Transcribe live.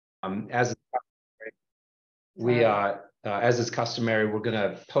As is customary, we're going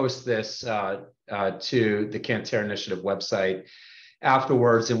to post this to the Kantara Initiative website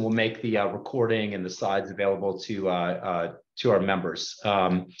afterwards, and we'll make the recording and the slides available to our members.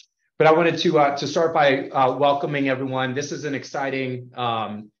 But I wanted to start by welcoming everyone. This is an exciting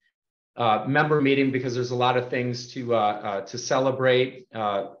member meeting because there's a lot of things to celebrate.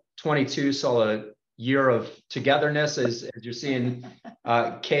 22 saw a year of togetherness, as you're seeing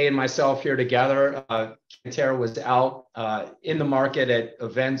Kay and myself here together. Kantara was out in the market at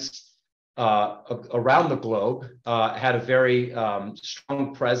events around the globe, had a very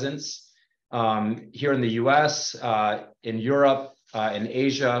strong presence here in the US, in Europe, in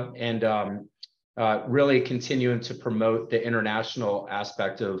Asia, and really continuing to promote the international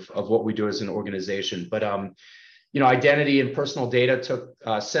aspect of what we do as an organization. But identity and personal data took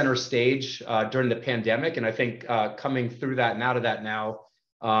center stage during the pandemic. And I think coming through that and out of that now,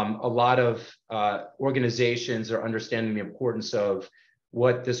 a lot of organizations are understanding the importance of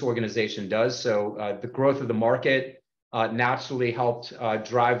what this organization does. So the growth of the market naturally helped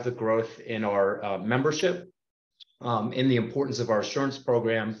drive the growth in our membership, in the importance of our assurance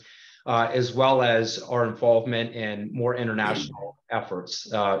program, as well as our involvement in more international efforts.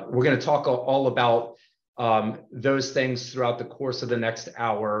 We're going to talk all about those things throughout the course of the next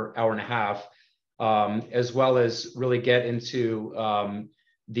hour and a half, as well as really get into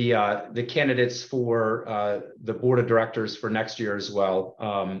the candidates for the board of directors for next year as well.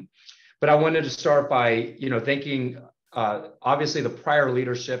 But I wanted to start by thanking obviously the prior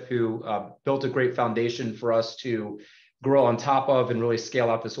leadership who built a great foundation for us to grow on top of and really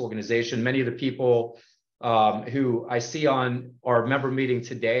scale out this organization. Many of the people who I see on our member meeting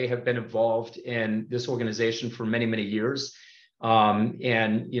today have been involved in this organization for many, many years. And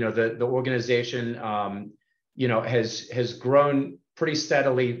the organization has grown pretty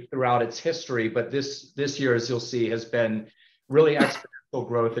steadily throughout its history, but this year, as you'll see, has been really exponential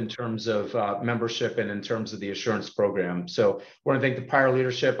growth in terms of membership and in terms of the assurance program. So I want to thank the prior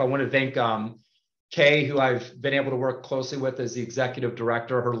leadership. I want to thank Kay, who I've been able to work closely with as the executive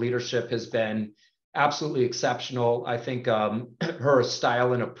director. Her leadership has been absolutely exceptional. I think her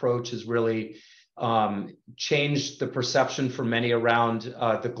style and approach has really changed the perception for many around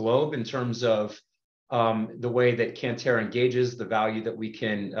the globe in terms of the way that Kantara engages, the value that we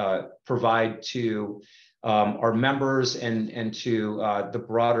can provide to our members and to the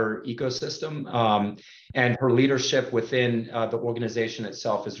broader ecosystem. And her leadership within the organization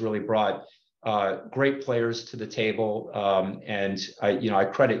itself has really brought great players to the table. And I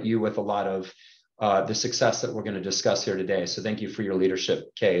credit you with a lot of the success that we're going to discuss here today. So thank you for your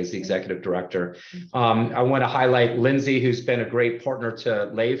leadership, Kay, as the executive director. I want to highlight Lindsay, who's been a great partner to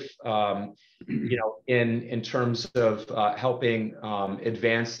Leif, in terms of helping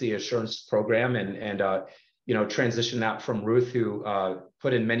advance the assurance program and transition that from Ruth, who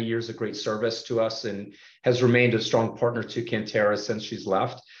put in many years of great service to us and has remained a strong partner to Kantara since she's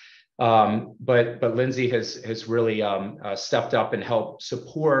left. But Lindsay has really stepped up and helped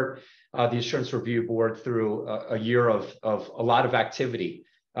support the Assurance Review Board through a year of a lot of activity,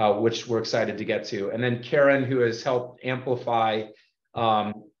 which we're excited to get to. And then Karen, who has helped amplify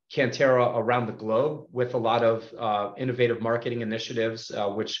Kantara around the globe with a lot of innovative marketing initiatives,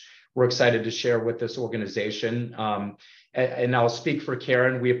 which we're excited to share with this organization. And I'll speak for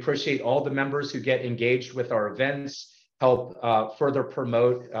Karen. We appreciate all the members who get engaged with our events, help further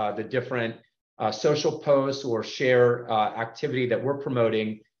promote the different social posts or share activity that we're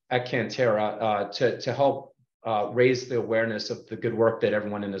promoting at Kantara to help raise the awareness of the good work that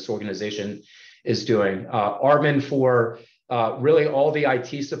everyone in this organization is doing. Armin for really all the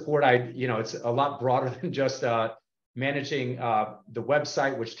IT support. It's a lot broader than just managing the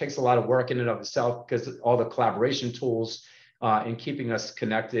website, which takes a lot of work in and of itself because all the collaboration tools and keeping us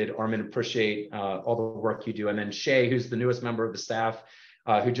connected. Armin, appreciate all the work you do. And then Shay, who's the newest member of the staff,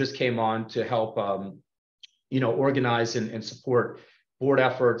 who just came on to help organize and support board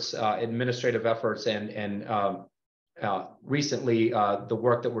efforts, administrative efforts, and recently the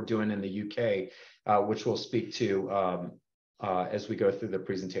work that we're doing in the UK, which we'll speak to as we go through the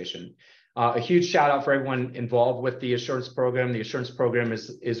presentation. A huge shout out for everyone involved with the assurance program. The assurance program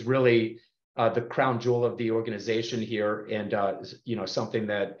is really the crown jewel of the organization here, and something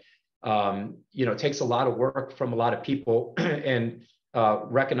that takes a lot of work from a lot of people, and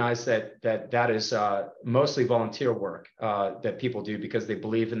recognize that is mostly volunteer work that people do because they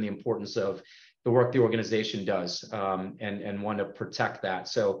believe in the importance of the work the organization does, and want to protect that.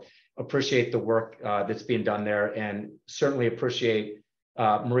 So appreciate the work that's being done there, and certainly appreciate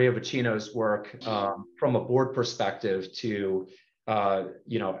Maria Vicino's work from a board perspective to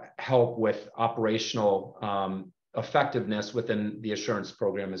help with operational effectiveness within the assurance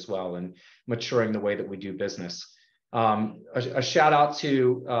program as well, and maturing the way that we do business. A shout out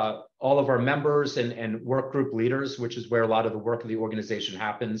to all of our members and work group leaders, which is where a lot of the work of the organization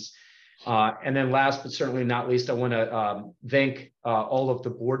happens. And then last but certainly not least, I want to thank all of the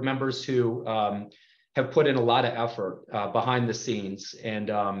board members who have put in a lot of effort behind the scenes.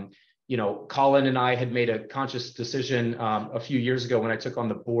 And, Colin and I had made a conscious decision a few years ago when I took on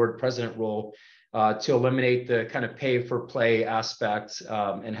the board president role to eliminate the kind of pay for play aspect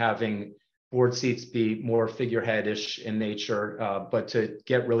and having board seats be more figurehead-ish in nature, but to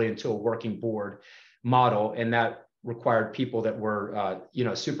get really into a working board model. And that required people that were,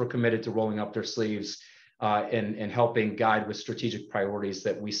 super committed to rolling up their sleeves and helping guide with strategic priorities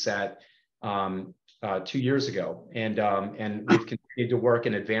that we set 2 years ago. And we've continued to work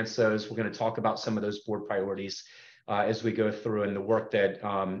and advance those. We're going to talk about some of those board priorities as we go through and the work that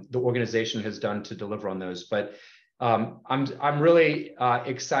the organization has done to deliver on those. But I'm really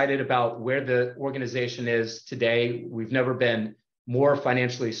excited about where the organization is today. We've never been more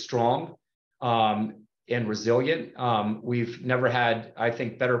financially strong and resilient. We've never had, I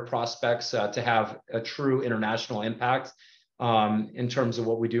think, better prospects to have a true international impact in terms of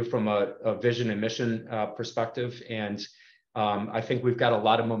what we do from a vision and mission perspective. And I think we've got a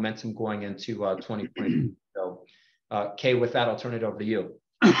lot of momentum going into 2020. So, Kay, with that, I'll turn it over to you.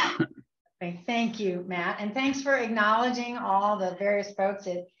 Thank you, Matt. And thanks for acknowledging all the various folks.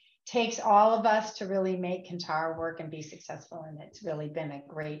 It takes all of us to really make Kantara work and be successful. And it's really been a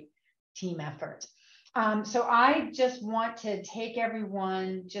great team effort. So I just want to take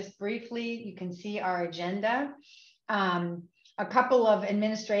everyone just briefly. You can see our agenda. A couple of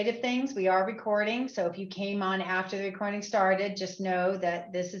administrative things. We are recording. So if you came on after the recording started, just know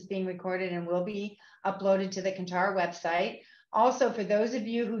that this is being recorded and will be uploaded to the Kantara website. Also, for those of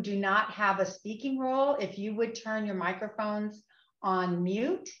you who do not have a speaking role, if you would turn your microphones on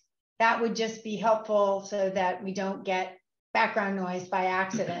mute, that would just be helpful so that we don't get background noise by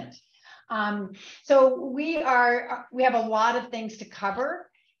accident. So we have a lot of things to cover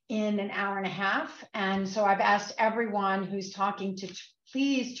in an hour and a half. And so I've asked everyone who's talking to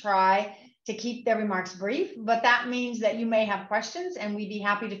please try to keep their remarks brief, but that means that you may have questions and we'd be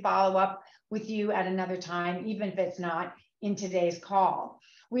happy to follow up with you at another time, even if it's not in today's call.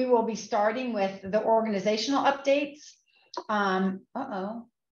 We will be starting with the organizational updates.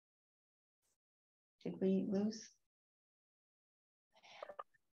 Did we lose?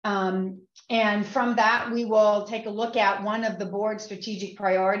 And from that, we will take a look at one of the board's strategic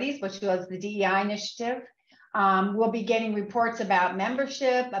priorities, which was the DEI initiative. We'll be getting reports about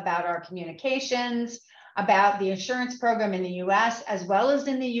membership, about our communications, about the insurance program in the US, as well as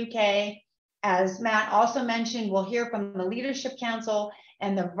in the UK. As Matt also mentioned, we'll hear from the Leadership Council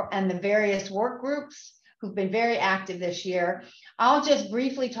and the various work groups who've been very active this year. I'll just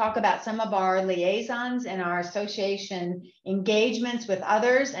briefly talk about some of our liaisons and our association engagements with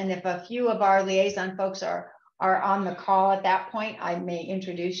others. And if a few of our liaison folks are on the call at that point, I may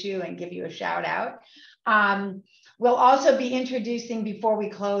introduce you and give you a shout out. We'll also be introducing, before we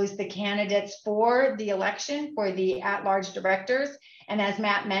close, the candidates for the election for the at-large directors. And as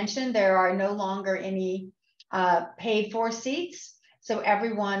Matt mentioned, there are no longer any paid for seats. So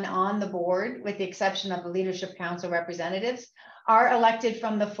everyone on the board, with the exception of the Leadership Council representatives, are elected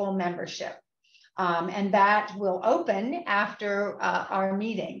from the full membership. And that will open after our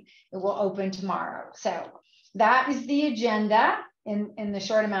meeting. It will open tomorrow. So that is the agenda in the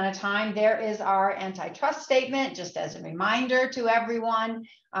short amount of time. There is our antitrust statement, just as a reminder to everyone.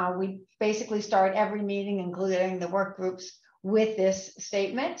 We basically start every meeting, including the work groups, with this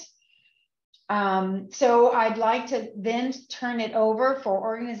statement. So I'd like to then turn it over for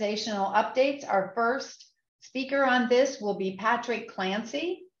organizational updates. Our first speaker on this will be Patrick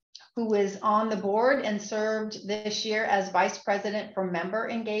Clancy, who is on the board and served this year as Vice President for Member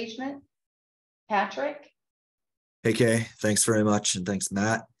Engagement. Patrick? Hey, Kay, thanks very much. And thanks,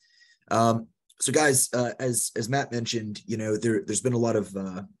 Matt. So guys, as Matt mentioned, there's been a lot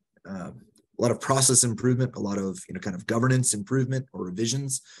of process improvement, a lot of kind of governance improvement or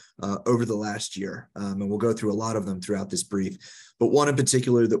revisions over the last year, and we'll go through a lot of them throughout this brief. But one in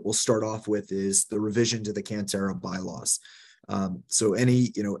particular that we'll start off with is the revision to the Kantara bylaws. So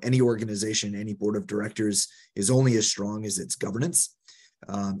any organization, any board of directors is only as strong as its governance.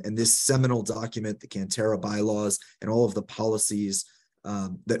 And this seminal document, the Kantara bylaws, and all of the policies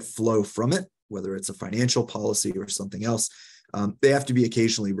that flow from it, whether it's a financial policy or something else, they have to be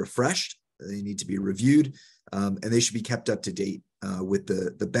occasionally refreshed. They need to be reviewed, and they should be kept up to date with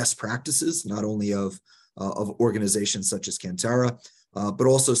the best practices, not only of of organizations such as Kantara, but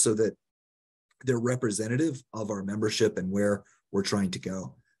also so that they're representative of our membership and where we're trying to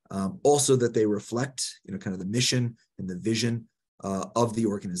go. Also that they reflect, kind of the mission and the vision of the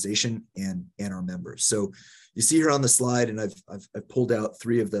organization and our members. So you see here on the slide, and I've pulled out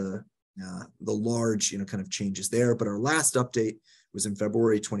three of the large, kind of changes there. But our last update was in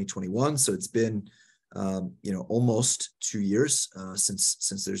February 2021, so it's been almost 2 years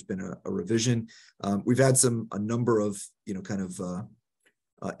since there's been a revision. We've had a number of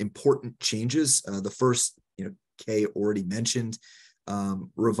important changes. The first, Kay already mentioned,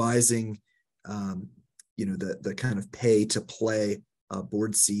 revising the kind of pay to play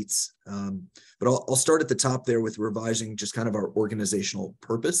board seats. But I'll start at the top there with revising just kind of our organizational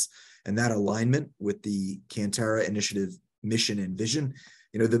purpose and that alignment with the Kantara initiative mission and vision.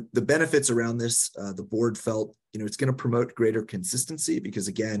 The benefits around this, the board felt, it's going to promote greater consistency because,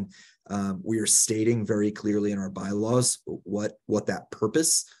 again, we are stating very clearly in our bylaws what that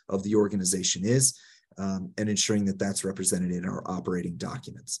purpose of the organization is, and ensuring that that's represented in our operating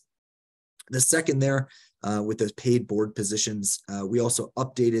documents. The second there, with those paid board positions, we also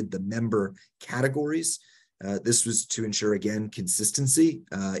updated the member categories. This was to ensure, again, consistency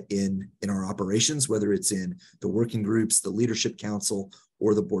in our operations, whether it's in the working groups, the leadership council,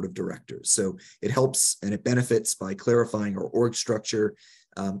 or the board of directors. So it helps and it benefits by clarifying our org structure.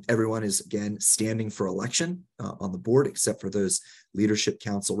 Everyone is, again, standing for election on the board, except for those leadership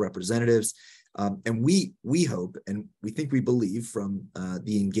council representatives. And we hope, and we think we believe from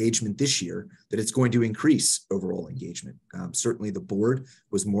the engagement this year, that it's going to increase overall engagement. Certainly the board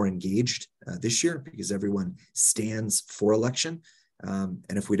was more engaged this year because everyone stands for election. And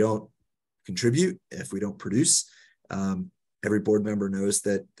if we don't contribute, if we don't produce, every board member knows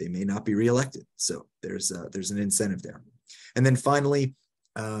that they may not be reelected. So there's an incentive there. And then finally,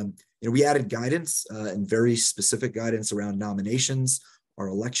 we added guidance and very specific guidance around nominations, our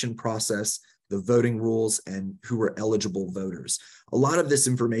election process, the voting rules, and who were eligible voters. A lot of this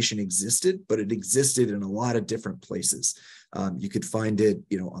information existed, but it existed in a lot of different places. You could find it,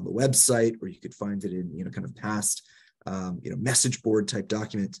 on the website, or you could find it in, kind of past, message board type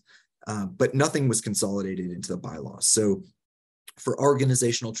documents, but nothing was consolidated into the bylaws. So for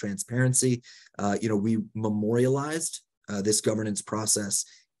organizational transparency, we memorialized this governance process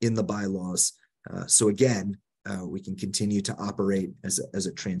in the bylaws. So again, we can continue to operate as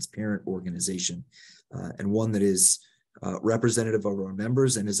a transparent organization, and one that is representative of our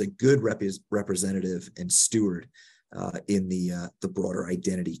members and is a good representative and steward in the broader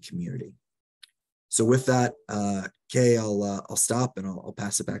identity community. So with that, Kay, I'll stop and I'll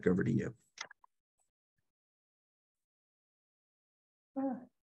pass it back over to you.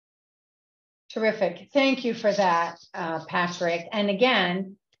 Terrific. Thank you for that, Patrick. And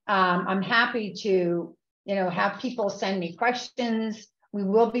again, I'm happy to have people send me questions. We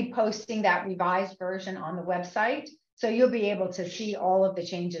will be posting that revised version on the website, so you'll be able to see all of the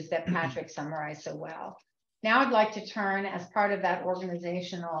changes that Patrick summarized so well. Now I'd like to turn, as part of that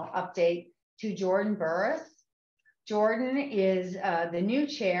organizational update, to Jordan Burris. Jordan is the new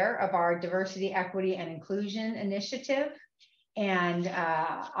chair of our Diversity, Equity, and Inclusion Initiative. And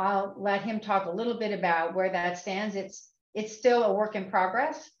I'll let him talk a little bit about where that stands. It's still a work in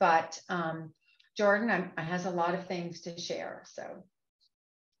progress, but Jordan has a lot of things to share. So,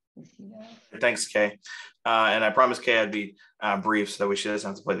 thanks, Kay. And I promised Kay I'd be brief so that she doesn't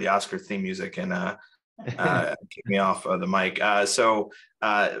have to play the Oscar theme music and kick me off the mic. So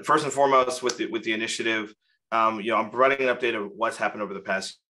first and foremost, with the initiative, I'm providing an update of what's happened over the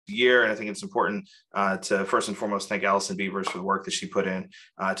past year, and I think it's important to first and foremost thank Allison Beavers for the work that she put in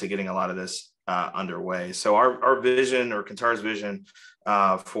to getting a lot of this underway. So our vision, or Kantara's vision,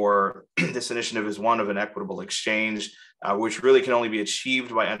 for this initiative is one of an equitable exchange, which really can only be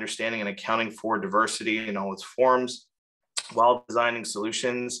achieved by understanding and accounting for diversity in all its forms, while designing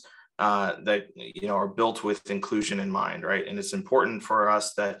solutions that are built with inclusion in mind, right? And it's important for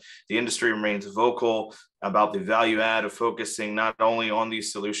us that the industry remains vocal about the value add of focusing not only on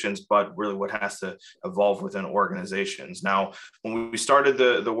these solutions, but really what has to evolve within organizations. Now, when we started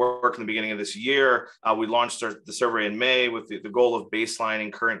the work in the beginning of this year, we launched the survey in May with the goal of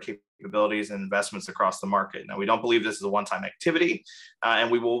baselining current capabilities and investments across the market. Now, we don't believe this is a one-time activity, and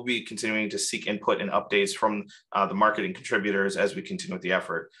we will be continuing to seek input and updates from the marketing contributors as we continue with the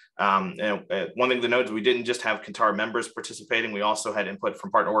effort. And one thing to note is we didn't just have Kantara members participating, we also had input from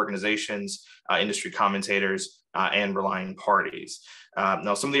partner organizations, industry commentators, and relying parties.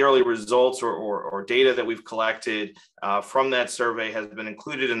 Now, some of the early results or data that we've collected from that survey has been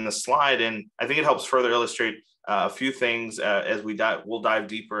included in the slide, and I think it helps further illustrate a few things as we'll dive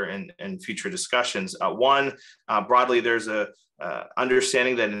deeper in future discussions. One, broadly, there's a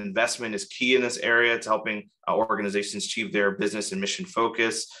understanding that investment is key in this area to helping organizations achieve their business and mission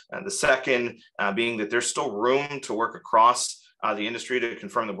focus. The second being that there's still room to work across the industry to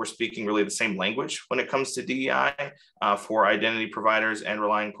confirm that we're speaking really the same language when it comes to DEI for identity providers and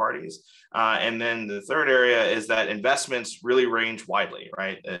relying parties. And then the third area is that investments really range widely,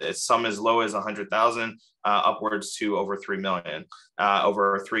 right? It's some as low as 100,000 upwards to over 3 million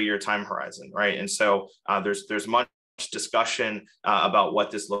over a 3-year time horizon, right? And so there's much discussion about what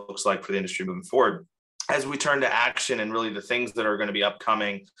this looks like for the industry moving forward. As we turn to action and really the things that are going to be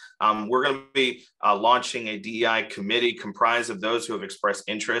upcoming, we're going to be launching a DEI committee comprised of those who have expressed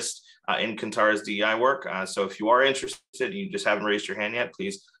interest in Kantara's DEI work. So if you are interested, you just haven't raised your hand yet,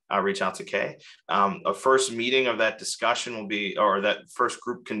 please reach out to Kay. A first meeting of that discussion will be, or that first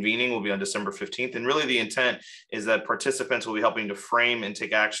group convening will be on December 15th. And really the intent is that participants will be helping to frame and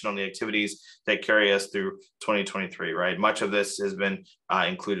take action on the activities that carry us through 2023, right? Much of this has been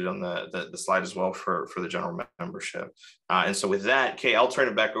included on the slide as well for the general membership. And so with that, Kay, I'll turn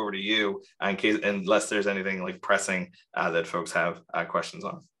it back over to you in case, unless there's anything like pressing that folks have questions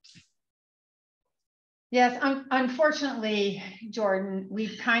on. Yes, unfortunately, Jordan,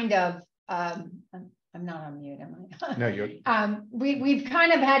 we've kind of, I'm not on mute, am I? No, you're. We've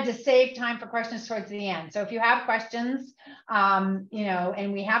kind of had to save time for questions towards the end. So if you have questions, you know,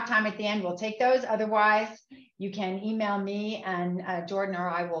 and we have time at the end, we'll take those. Otherwise, you can email me and Jordan or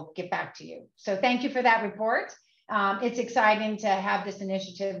I will get back to you. So thank you for that report. It's exciting to have this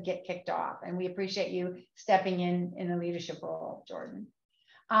initiative get kicked off, and we appreciate you stepping in a leadership role, Jordan.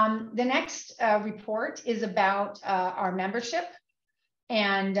 The next report is about our membership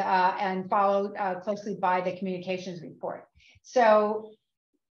and followed closely by the communications report. So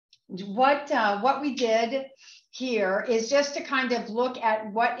what we did here is just to kind of look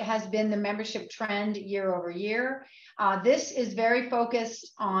at what has been the membership trend year over year. This is very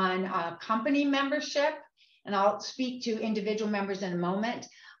focused on company membership, and I'll speak to individual members in a moment.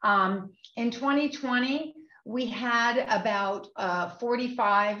 In 2020, we had about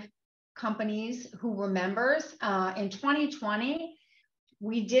 45 companies who were members. In 2020,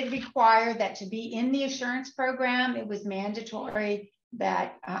 we did require that to be in the assurance program, it was mandatory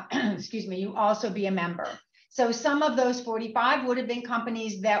that, excuse me, you also be a member. So some of those 45 would have been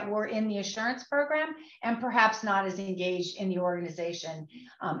companies that were in the assurance program and perhaps not as engaged in the organization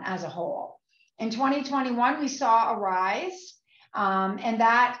as a whole. In 2021, we saw a rise. And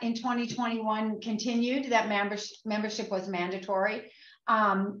that in 2021 continued, that membership was mandatory.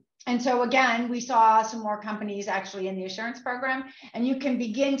 And so again, we saw some more companies actually in the assurance program, and you can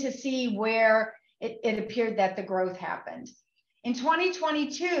begin to see where it appeared that the growth happened. In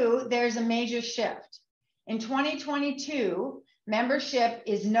 2022, there's a major shift. In 2022, membership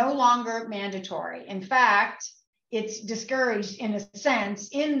is no longer mandatory. In fact, it's discouraged in a sense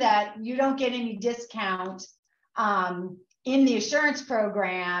in that you don't get any discount in the assurance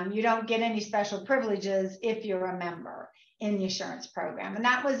program. You don't get any special privileges if you're a member in the assurance program. And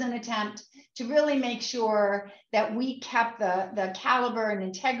that was an attempt to really make sure that we kept the caliber and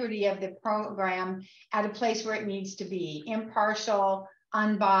integrity of the program at a place where it needs to be: impartial,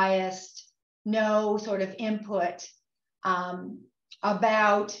 unbiased, no sort of input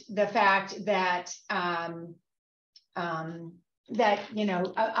about the fact that that, you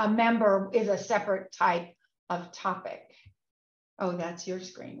know, a member is a separate type of topic. Oh, that's your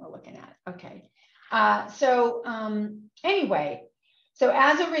screen we're looking at. Okay. Anyway, so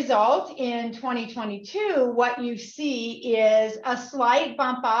as a result, in 2022, what you see is a slight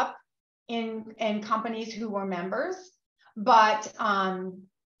bump up in companies who were members. But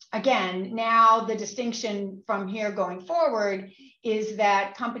again, now the distinction from here going forward is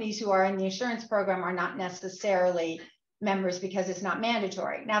that companies who are in the assurance program are not necessarily members because it's not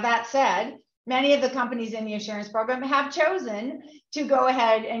mandatory. Now, that said, many of the companies in the assurance program have chosen to go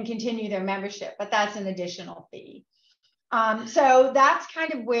ahead and continue their membership, but that's an additional fee. So that's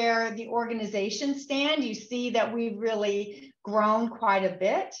kind of where the organizations stand. You see that we've really grown quite a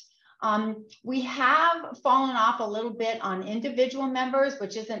bit. We have fallen off a little bit on individual members,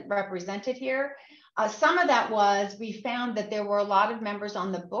 which isn't represented here. Some of that was we found that there were a lot of members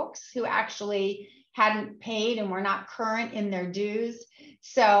on the books who actually hadn't paid and were not current in their dues.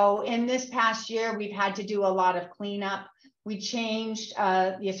 So in this past year, we've had to do a lot of cleanup. We changed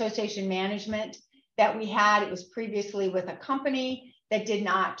the association management that we had. It was previously with a company that did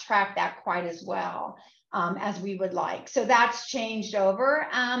not track that quite as well as we would like. So that's changed over.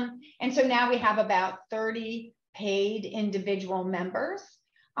 And so now we have about 30 paid individual members.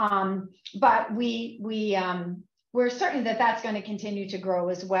 But we're certain that that's going to continue to grow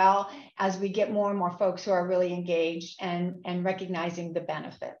as well as we get more and more folks who are really engaged and recognizing the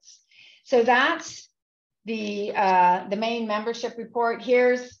benefits. So that's the main membership report.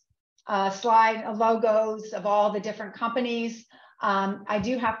 Here's a slide of logos of all the different companies. I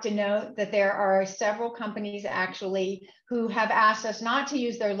do have to note that there are several companies actually who have asked us not to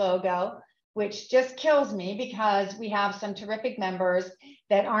use their logo, which just kills me because we have some terrific members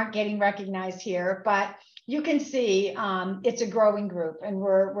that aren't getting recognized here. But you can see it's a growing group, and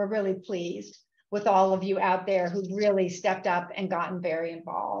we're really pleased with all of you out there who really stepped up and gotten very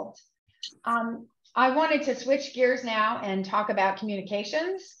involved. I wanted to switch gears now and talk about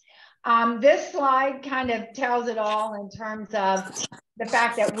communications. This slide kind of tells it all in terms of the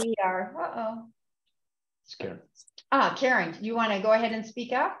fact that we are, It's Karen. Karen, you want to go ahead and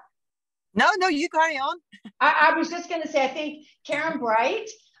speak up? No, you carry on. I was just going to say, I think Karen Bright,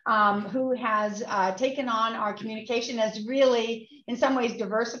 who has taken on our communication, has really, in some ways,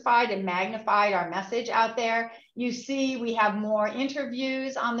 diversified and magnified our message out there. You see, we have more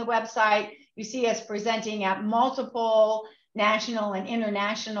interviews on the website. You see us presenting at multiple national and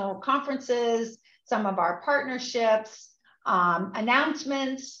international conferences, some of our partnerships,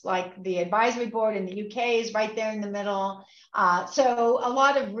 announcements like the advisory board in the UK is right there in the middle. So a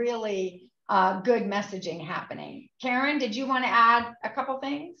lot of really good messaging happening. Karen, did you want to add a couple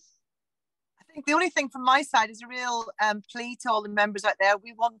things? I think the only thing from my side is a real plea to all the members out there.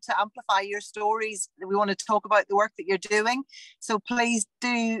 We want to amplify your stories. We want to talk about the work that you're doing. So please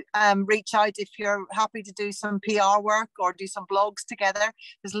do reach out if you're happy to do some PR work or do some blogs together.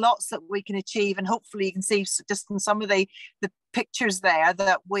 There's lots that we can achieve, and hopefully you can see just in some of the pictures there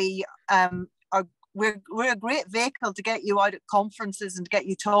that we're a great vehicle to get you out at conferences and to get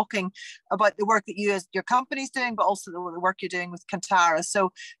you talking about the work that you as your company's doing, but also the work you're doing with Kantara.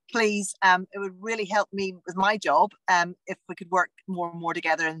 So please, it would really help me with my job if we could work more and more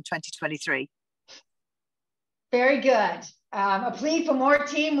together in 2023. Very good. A plea for more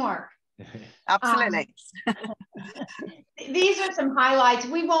teamwork. Absolutely. These are some highlights.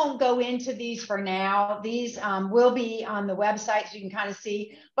 We won't go into these for now. These will be on the website so you can kind of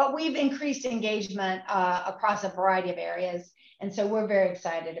see, but we've increased engagement across a variety of areas. And so we're very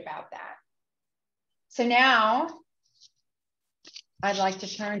excited about that. So now I'd like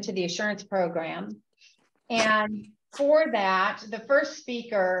to turn to the assurance program. And for that, the first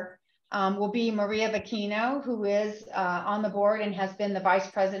speaker will be Maria Vecchino, who is on the board and has been the vice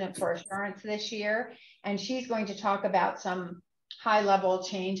president for assurance this year. And she's going to talk about some high-level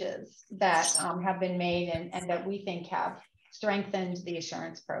changes that have been made and that we think have strengthened the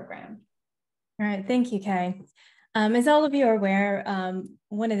assurance program. All right, thank you, Kay. As all of you are aware,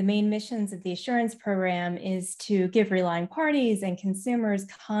 one of the main missions of the assurance program is to give relying parties and consumers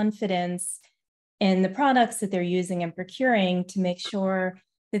confidence in the products that they're using and procuring to make sure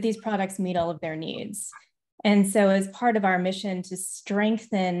that these products meet all of their needs. And so as part of our mission to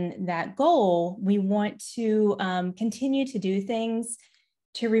strengthen that goal, we want to continue to do things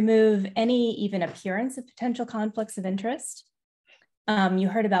to remove any even appearance of potential conflicts of interest. You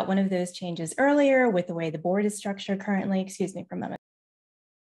heard about one of those changes earlier with the way the board is structured currently. Excuse me for a moment.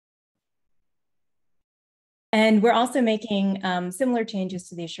 And we're also making similar changes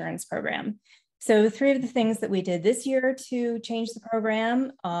to the assurance program. So 3 of the things that we did this year to change the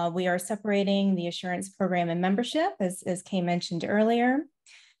program, we are separating the assurance program and membership, as Kay mentioned earlier.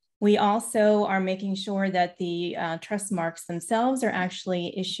 We also are making sure that the trust marks themselves are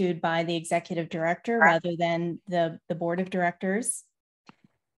actually issued by the executive director rather than the board of directors.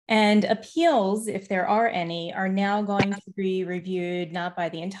 And appeals, if there are any, are now going to be reviewed not by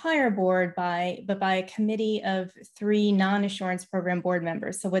the entire board, but by a committee of 3 non-assurance program board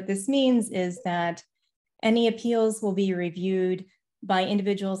members. So what this means is that any appeals will be reviewed by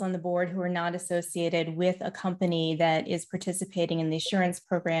individuals on the board who are not associated with a company that is participating in the assurance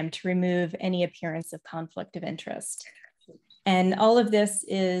program to remove any appearance of conflict of interest. And all of this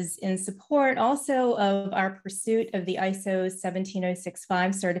is in support also of our pursuit of the ISO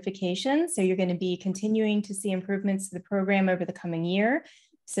 17065 certification. So you're going to be continuing to see improvements to the program over the coming year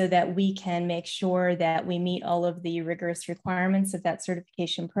so that we can make sure that we meet all of the rigorous requirements of that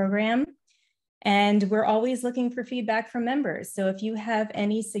certification program. And we're always looking for feedback from members. So if you have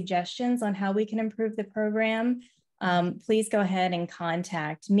any suggestions on how we can improve the program, please go ahead and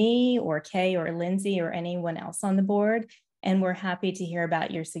contact me or Kay or Lindsay or anyone else on the board. And we're happy to hear about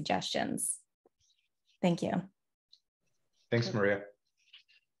your suggestions. Thank you. Thanks, Maria.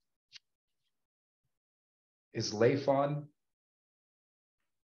 Is Leif on?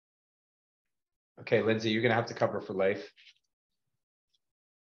 Okay, Lindsay, you're gonna have to cover for Leif.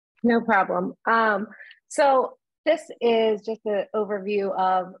 No problem. So this is just an overview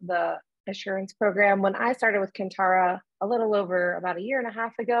of the assurance program. When I started with Kantara a little over about a year and a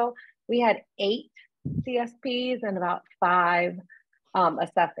half ago, we had 8 CSPs and about 5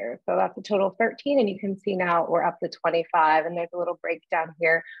 assessors. So that's a total of 13. And you can see now we're up to 25, and there's a little breakdown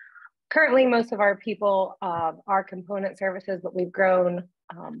here. Currently, most of our people are component services, but we've grown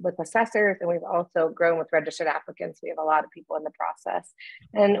with assessors, and we've also grown with registered applicants. We have a lot of people in the process.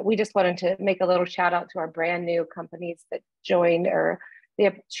 And we just wanted to make a little shout out to our brand new companies that joined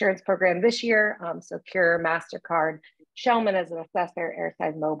the assurance program this year. So Cure, MasterCard, Shellman as an assessor,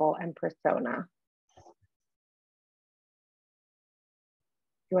 Airside Mobile, and Persona.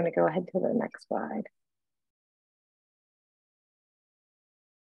 You want to go ahead to the next slide.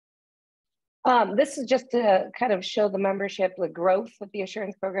 This is just to kind of show the membership, the growth that the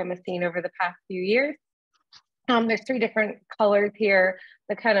assurance program has seen over the past few years. There's 3 different colors here.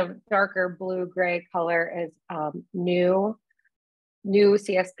 The kind of darker blue-gray color is new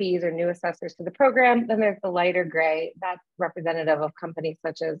CSPs or new assessors to the program. Then there's the lighter gray, that's representative of companies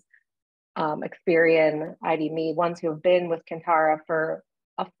such as Experian, ID.me, ones who have been with Kantara for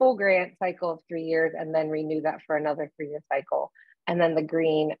a full grant cycle of 3 years and then renew that for another 3-year cycle. And then the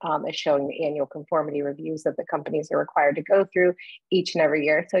green is showing the annual conformity reviews that the companies are required to go through each and every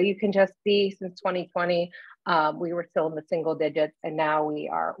year. So you can just see since 2020, we were still in the single digits, and now we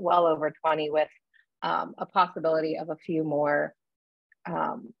are well over 20 with a possibility of a few more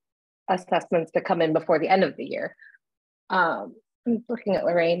assessments to come in before the end of the year. I'm looking at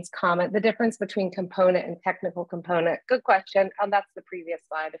Lorraine's comment, the difference between component and technical component. Good question. That's the previous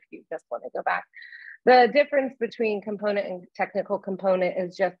slide if you just want to go back. The difference between component and technical component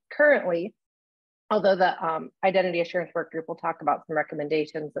is just currently, although the Identity Assurance Work Group will talk about some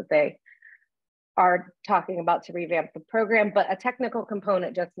recommendations that they are talking about to revamp the program, but a technical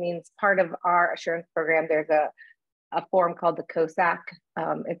component just means part of our assurance program, there's a form called the COSAC.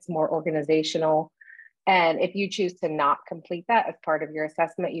 It's more organizational. And if you choose to not complete that as part of your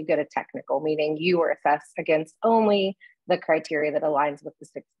assessment, you get a technical, meaning you are assessed against only the criteria that aligns with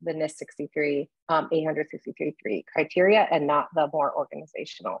the NIST 63, 863.3 criteria, and not the more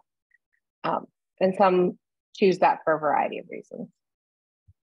organizational. And some choose that for a variety of reasons.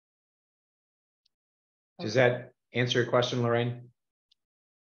 Does that answer your question, Lorraine?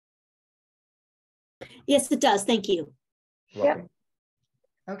 Yes, it does. Thank you. Welcome. Yep.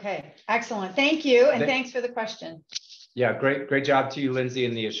 Okay, excellent. Thank you. And thanks for the question. Yeah, great job to you, Lindsay,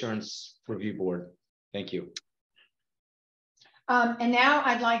 and the Assurance Review Board. Thank you. And now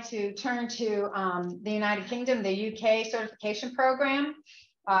I'd like to turn to the United Kingdom, the UK certification program,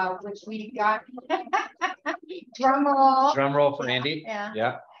 which we got. Drum roll. Drum roll for Andy.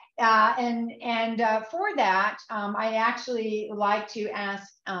 Yeah. And for that, I actually like to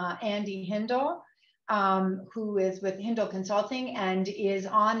ask Andy Hindle, who is with Hindle Consulting and is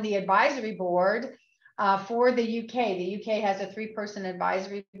on the advisory board for the UK. The UK has a 3-person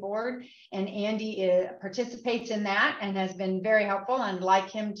advisory board, and Andy participates in that and has been very helpful. And I'd like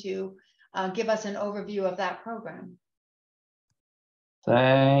him to give us an overview of that program.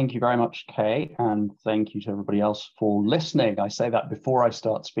 Thank you very much, Kay, and thank you to everybody else for listening. I say that before I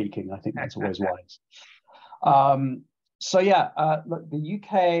start speaking. I think that's always wise. So yeah, look, the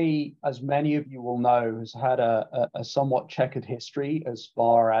UK, as many of you will know, has had a somewhat checkered history as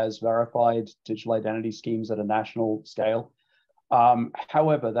far as verified digital identity schemes at a national scale.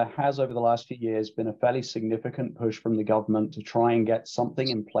 However, there has over the last few years been a fairly significant push from the government to try and get something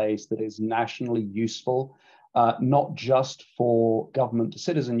in place that is nationally useful, not just for government to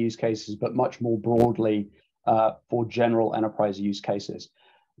citizen use cases, but much more broadly for general enterprise use cases.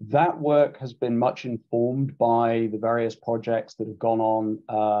 That work has been much informed by the various projects that have gone on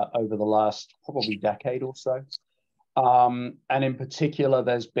over the last probably decade or so. And in particular,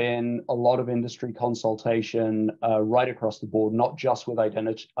 there's been a lot of industry consultation right across the board, not just with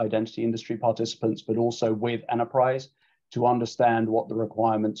identity industry participants, but also with enterprise to understand what the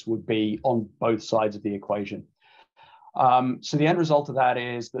requirements would be on both sides of the equation. So the end result of that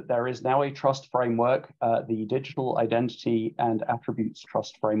is that there is now a trust framework, the Digital Identity and Attributes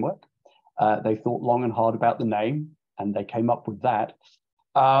Trust Framework. They thought long and hard about the name, and they came up with that.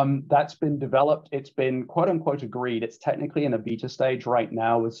 That's been developed. It's been quote unquote agreed. It's technically in a beta stage right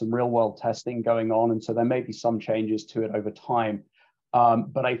now with some real world testing going on. And so there may be some changes to it over time.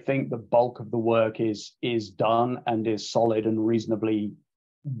 But I think the bulk of the work is done and is solid and reasonably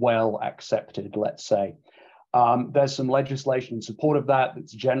well accepted, let's say. There's some legislation in support of that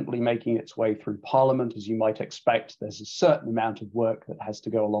that's gently making its way through Parliament, as you might expect. There's a certain amount of work that has to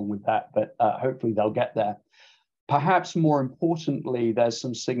go along with that, but hopefully they'll get there. Perhaps more importantly, there's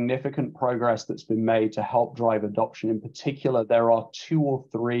some significant progress that's been made to help drive adoption. In particular, there are 2 or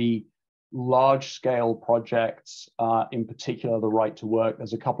 3 large-scale projects, in particular, the right to work.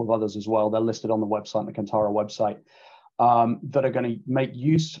 There's a couple of others as well. They're listed on the website, the Kantara website, that are going to make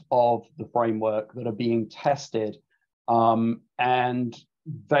use of the framework, that are being tested. And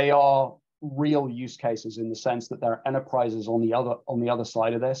they are real use cases in the sense that there are enterprises on the other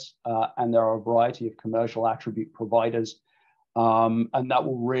side of this, and there are a variety of commercial attribute providers, and that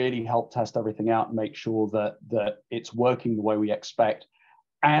will really help test everything out and make sure that it's working the way we expect.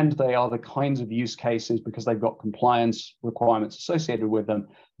 And they are the kinds of use cases, because they've got compliance requirements associated with them,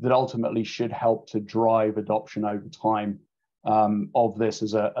 that ultimately should help to drive adoption over time of this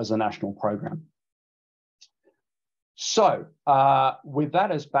as a national program. So with that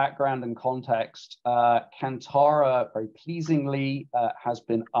as background and context, Kantara very pleasingly has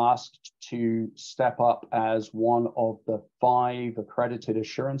been asked to step up as one of the 5 accredited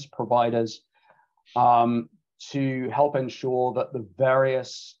assurance providers to help ensure that the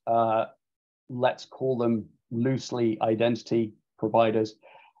various, let's call them loosely identity providers,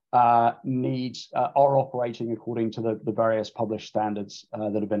 are operating according to the various published standards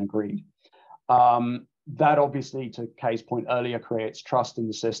that have been agreed. That obviously, to Kay's point earlier, creates trust in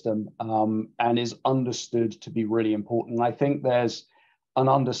the system and is understood to be really important. And I think there's an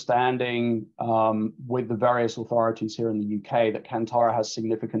understanding with the various authorities here in the UK that Kantara has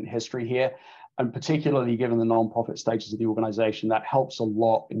significant history here, and particularly given the non-profit status of the organization, that helps a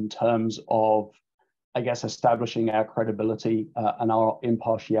lot in terms of, I guess, establishing our credibility and our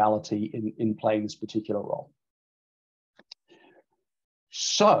impartiality in playing this particular role.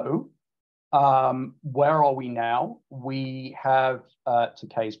 So, where are we now? We have, to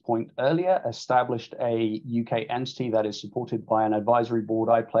Kay's point earlier, established a UK entity that is supported by an advisory board.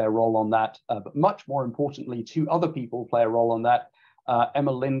 I play a role on that, but much more importantly, 2 other people play a role on that.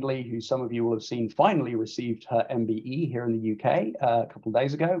 Emma Lindley, who some of you will have seen, finally received her MBE here in the UK a couple of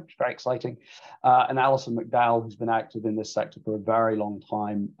days ago, which is very exciting. And Alison McDowell, who's been active in this sector for a very long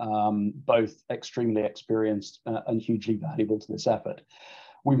time, both extremely experienced and hugely valuable to this effort.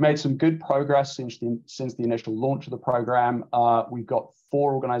 We've made some good progress since the initial launch of the program. We've got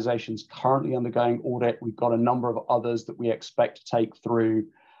 4 organizations currently undergoing audit. We've got a number of others that we expect to take through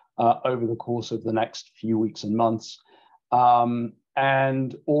over the course of the next few weeks and months.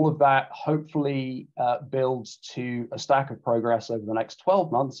 And all of that hopefully builds to a stack of progress over the next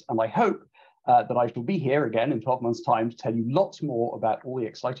 12 months. And I hope that I shall be here again in 12 months' time to tell you lots more about all the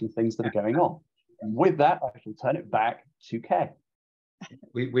exciting things that are going on. And with that, I shall turn it back to Kay.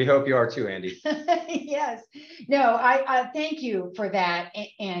 We hope you are too, Andy. Yes. No, I thank you for that,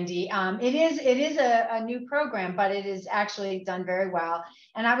 Andy. It is a new program, but it is actually done very well.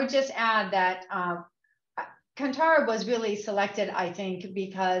 And I would just add that Kantara was really selected, I think,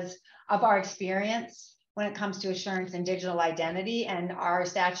 because of our experience when it comes to assurance and digital identity and our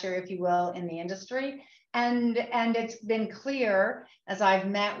stature, if you will, in the industry. And it's been clear as I've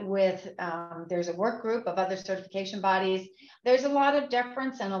met with, there's a work group of other certification bodies, there's a lot of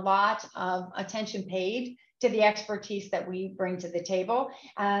deference and a lot of attention paid to the expertise that we bring to the table.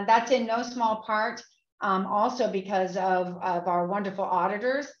 That's in no small part also because of our wonderful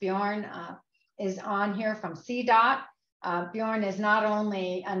auditors. Bjorn is on here from CDOT. Bjorn is not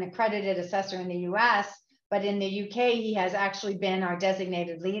only an accredited assessor in the US, but in the UK, he has actually been our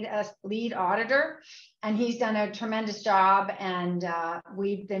designated lead auditor, and he's done a tremendous job. And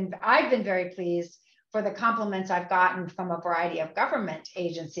I've been very pleased for the compliments I've gotten from a variety of government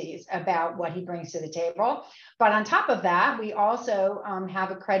agencies about what he brings to the table. But on top of that, we also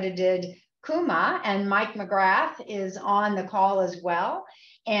have accredited Kuma, and Mike McGrath is on the call as well.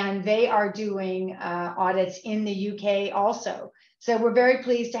 And they are doing audits in the UK also. So we're very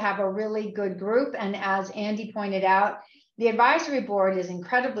pleased to have a really good group. And as Andy pointed out, the advisory board is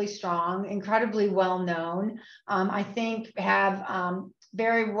incredibly strong, incredibly well known. I think have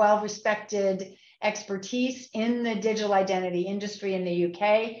very well respected expertise in the digital identity industry in the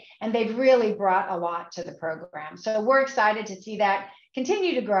UK, and they've really brought a lot to the program. So we're excited to see that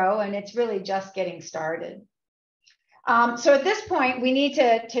continue to grow, and it's really just getting started. So at this point, we need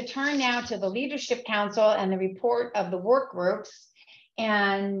to turn now to the Leadership Council and the report of the work groups.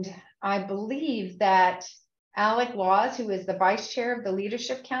 And I believe that Alec Laws, who is the Vice Chair of the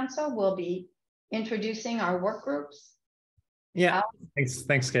Leadership Council, will be introducing our work groups. Yeah,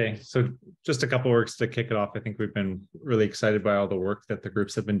 thanks, Kay. So just a couple works to kick it off. I think we've been really excited by all the work that the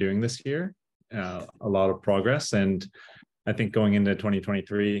groups have been doing this year. A lot of progress. And I think going into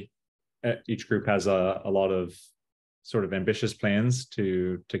 2023, each group has a lot of sort of ambitious plans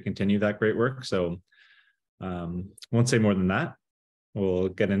to continue that great work. So Won't say more than that. We'll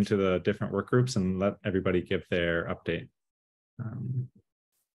get into the different work groups and let everybody give their update.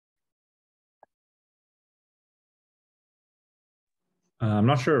 I'm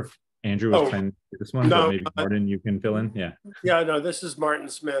not sure if Andrew was planning to do this one, but maybe Martin, you can fill in. Yeah. Yeah, no, this is Martin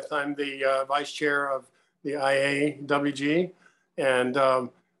Smith. I'm the vice chair of the IAWG. And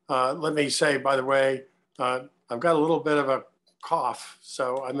let me say, by the way, I've got a little bit of a cough,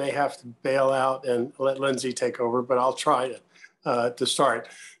 so I may have to bail out and let Lindsay take over, but I'll try to start.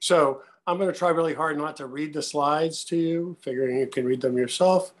 So I'm going to try really hard not to read the slides to you, figuring you can read them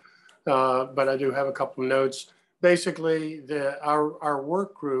yourself. But I do have a couple of notes. Basically, our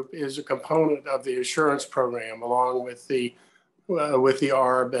work group is a component of the assurance program, along with the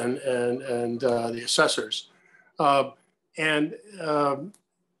ARB and the assessors.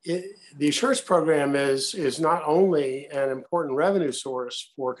 The assurance program is not only an important revenue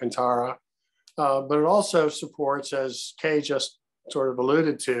source for Kantara, but it also supports, as Kay just sort of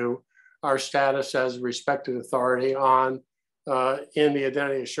alluded to, our status as a respected authority in the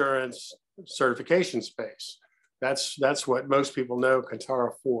identity assurance certification space. That's what most people know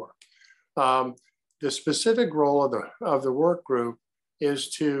Kantara for. The specific role of the work group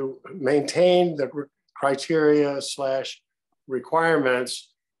is to maintain the criteria /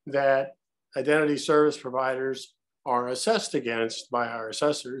 requirements that identity service providers are assessed against by our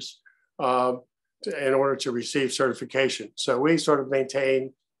assessors in order to receive certification. So we sort of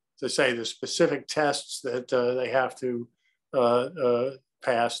maintain, to say, the specific tests that they have to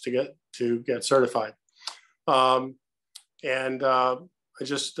pass to get certified. I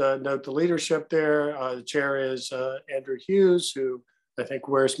just note the leadership there. The chair is Andrew Hughes, who I think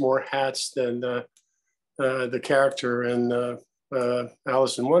wears more hats than the character in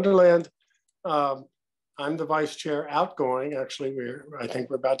Alice in Wonderland. I'm the vice chair outgoing. Actually, I think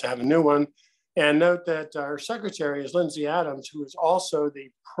we're about to have a new one. And note that our secretary is Lindsay Adams, who is also the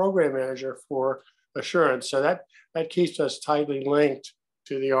program manager for assurance. So that keeps us tightly linked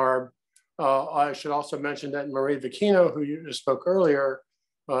to the ARB. I should also mention that Marie Vicino, who you spoke earlier,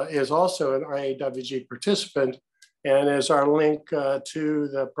 is also an IAWG participant and is our link to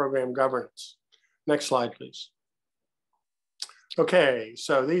the program governance. Next slide, please. Okay,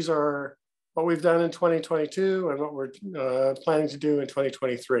 so these are what we've done in 2022 and what we're planning to do in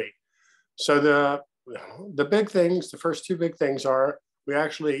 2023. So the big things, the first two big things are, we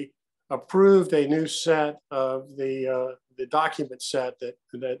actually approved a new set of the document set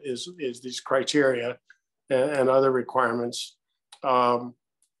that is these criteria and other requirements,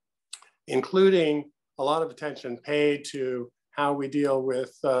 including a lot of attention paid to how we deal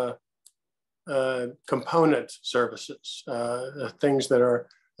with component services, things that are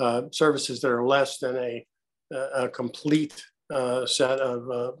services that are less than a complete set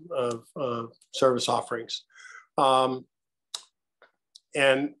of service offerings. By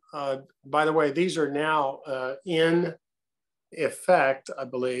the way, these are now in effect, I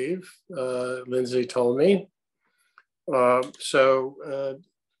believe, Lindsay told me. So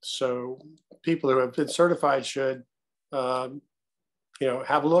people who have been certified should have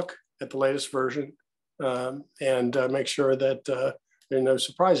a look at the latest version and make sure that there are no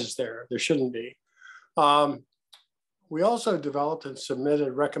surprises there. There shouldn't be. We also developed and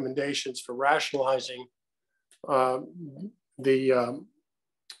submitted recommendations for rationalizing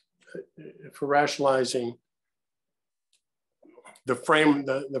the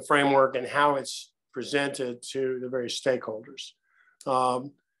framework and how it's presented to the various stakeholders.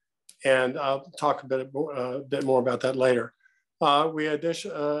 And I'll talk a bit more about that later. We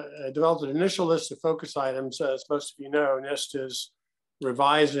developed an initial list of focus items. As most of you know, NIST is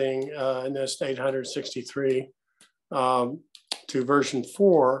revising NIST 863 to version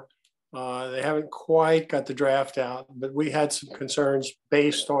 4. They haven't quite got the draft out, but we had some concerns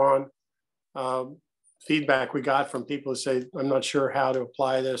based on feedback we got from people who say, I'm not sure how to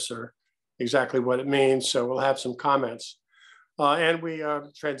apply this or exactly what it means. So we'll have some comments. And we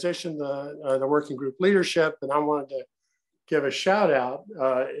transitioned the working group leadership, and I wanted to give a shout out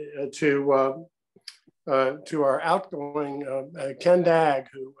to our outgoing Ken Dagg,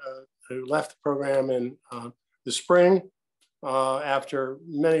 who left the program in the spring after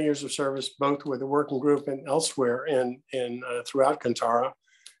many years of service, both with the working group and elsewhere throughout Kantara,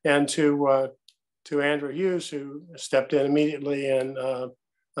 and to Andrew Hughes, who stepped in immediately and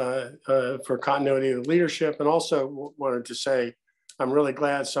for continuity of leadership. And also wanted to say, I'm really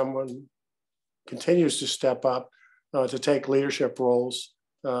glad someone continues to step up to take leadership roles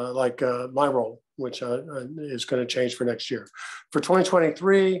like my role, which is going to change for next year. For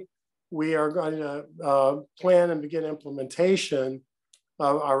 2023, we are going to plan and begin implementation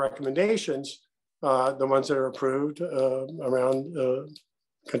of our recommendations. the ones that are approved around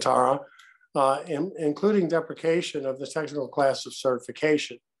Kantara, including deprecation of the technical class of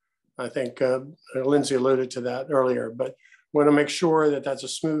certification. I think Lindsay alluded to that earlier, but want to make sure that that's a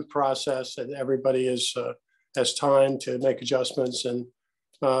smooth process and everybody has time to make adjustments. And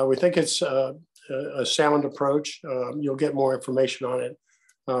we think it's a sound approach. You'll get more information on it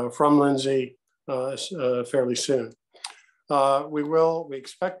from Lindsay fairly soon. We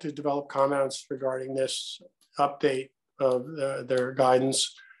expect to develop comments regarding this update of their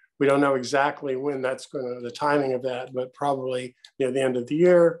guidance. We don't know exactly when that's the timing of that, but probably near the end of the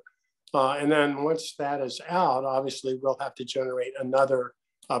year. And then once that is out, obviously we'll have to generate another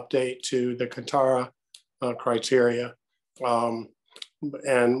update to the Kantara criteria.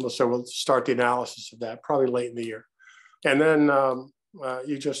 And so we'll start the analysis of that probably late in the year. And then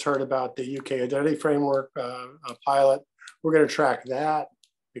you just heard about the UK Identity Framework pilot. We're going to track that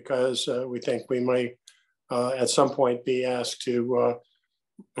because we think we might at some point be asked to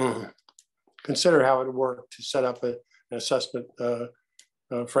consider how it would work to set up an assessment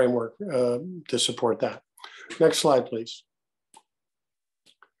framework to support that. Next slide, please.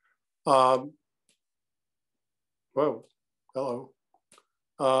 Whoa, hello.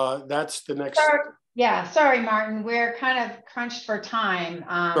 That's the next. Yeah, sorry, Martin. We're kind of crunched for time.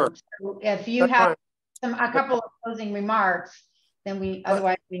 Sure. So if you have a couple of closing remarks, then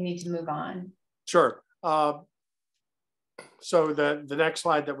otherwise we need to move on. Sure. So the next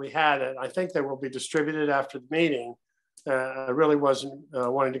slide that we had, and I think they will be distributed after the meeting, I really wasn't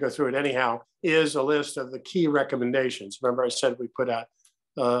wanting to go through it anyhow, is a list of the key recommendations. Remember I said we put out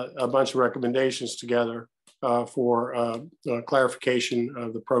a bunch of recommendations together for clarification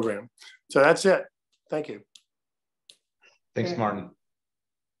of the program. So that's it. Thank you. Thanks, Martin.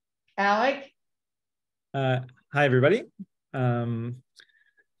 Alec? Hi, everybody.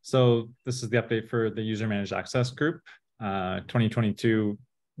 So this is the update for the user managed access group. 2022,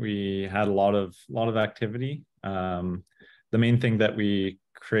 we had a lot of activity. The main thing that we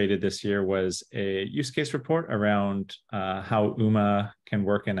created this year was a use case report around how UMA can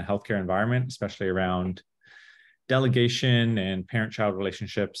work in a healthcare environment, especially around delegation and parent-child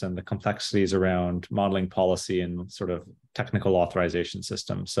relationships and the complexities around modeling policy and sort of technical authorization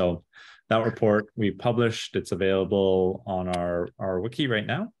systems. So that report we published, it's available on our wiki right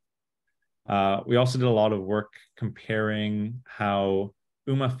now. We also did a lot of work comparing how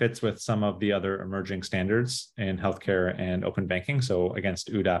UMA fits with some of the other emerging standards in healthcare and open banking, so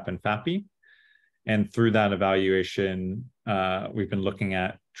against UDAP and FAPI. And through that evaluation, we've been looking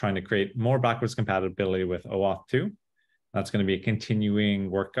at trying to create more backwards compatibility with OAuth 2. That's going to be a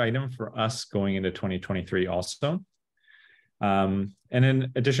continuing work item for us going into 2023 also. And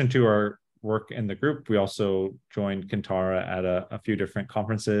in addition to our work in the group, we also joined Kantara at a few different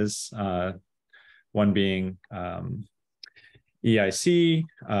conferences, one being EIC.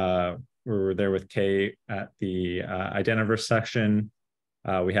 We were there with Kay at the Identiverse section.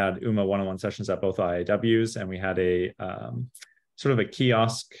 We had UMA one-on-one sessions at both IAWs, and we had a sort of a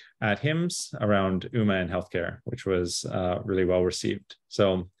kiosk at HIMSS around UMA and healthcare, which was really well received.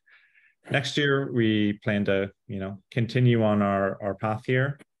 So next year we plan to, continue on our path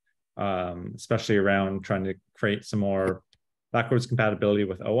here, especially around trying to create some more backwards compatibility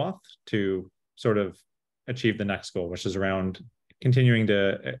with OAuth to sort of achieve the next goal, which is around continuing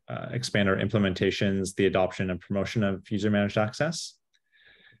to expand our implementations, the adoption and promotion of user managed access.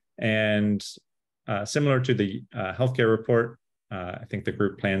 And similar to the healthcare report, I think the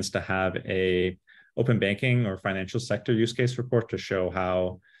group plans to have a open banking or financial sector use case report to show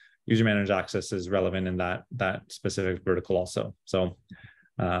how user managed access is relevant in that specific vertical also. So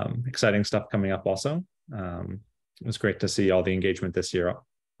exciting stuff coming up also. It was great to see all the engagement this year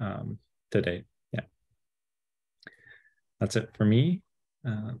to date. Yeah, that's it for me.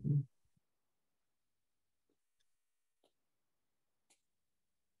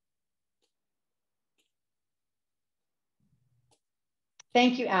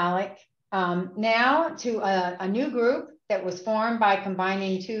 Thank you, Alec. Now to a new group that was formed by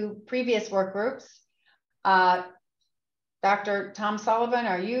combining two previous work groups. Dr. Tom Sullivan,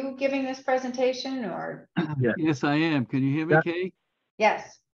 are you giving this presentation or? Yes, I am. Can you hear me, Kay?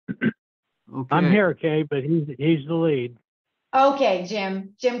 Yes. Okay. I'm here, Kay, but he's the lead. Okay,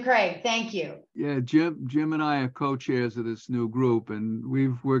 Jim Craig, thank you. Yeah, Jim and I are co-chairs of this new group, and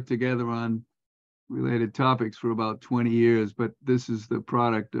we've worked together on related topics for about 20 years, but this is the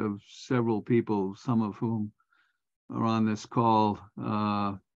product of several people, some of whom are on this call.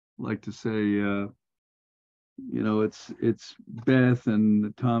 Like to say, it's Beth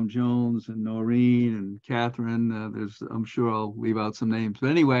and Tom Jones and Noreen and Catherine. I'm sure I'll leave out some names, but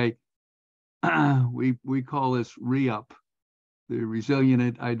anyway, we call this REUP, the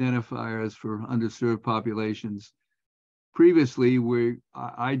Resilient Identifiers for Underserved Populations. Previously,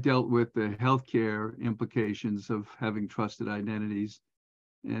 I dealt with the healthcare implications of having trusted identities,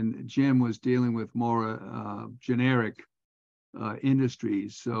 and Jim was dealing with more generic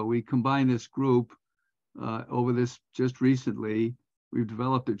industries. So we combined this group over this just recently. We've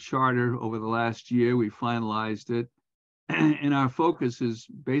developed a charter over the last year. We finalized it. And our focus is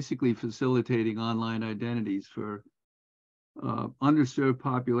basically facilitating online identities for underserved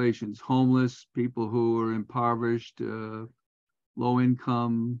populations, homeless, people who are impoverished, low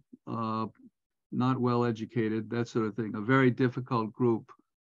income, not well educated, that sort of thing, a very difficult group.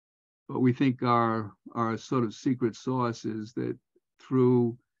 But we think our sort of secret sauce is that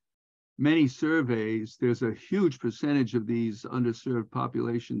through many surveys, there's a huge percentage of these underserved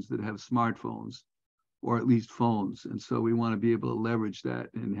populations that have smartphones, or at least phones. And so we want to be able to leverage that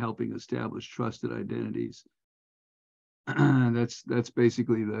in helping establish trusted identities. That's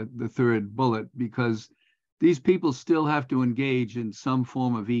basically the third bullet, because these people still have to engage in some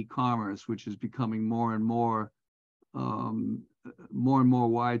form of e-commerce, which is becoming more and more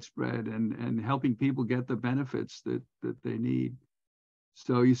widespread, and helping people get the benefits that they need.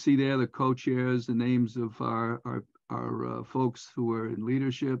 So you see there the co-chairs, the names of our folks who are in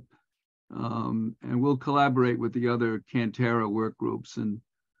leadership, and we'll collaborate with the other Kantara work groups and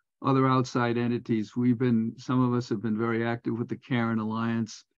other outside entities. Some of us have been very active with the Karen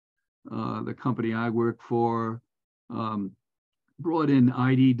Alliance, the company I work for, brought in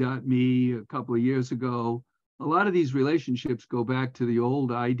ID.me a couple of years ago. A lot of these relationships go back to the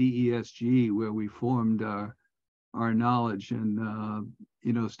old IDESG, where we formed our knowledge and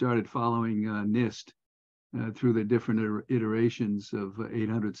started following NIST through the different iterations of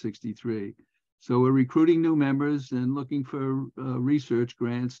 863. So we're recruiting new members and looking for research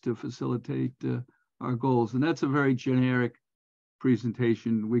grants to facilitate our goals. And that's a very generic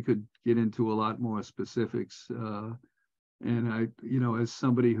presentation. We could get into a lot more specifics. And I, as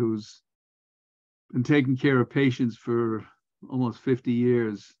somebody who's been taking care of patients for almost 50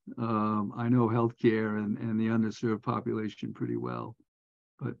 years, I know healthcare and the underserved population pretty well.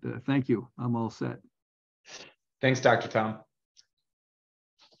 But thank you. I'm all set. Thanks, Dr. Tom.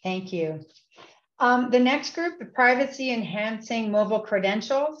 Thank you. The next group, the privacy enhancing mobile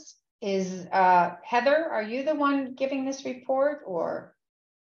credentials, is Heather. Are you the one giving this report, or?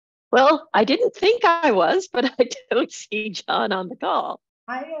 Well, I didn't think I was, but I don't see John on the call.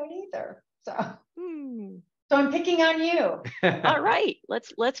 I don't either. So I'm picking on you. All right,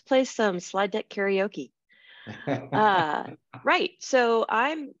 let's play some slide deck karaoke. Right. So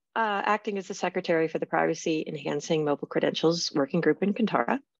I'm acting as the secretary for the Privacy Enhancing Mobile Credentials Working Group in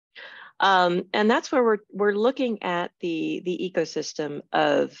Kantara. And that's where we're looking at the ecosystem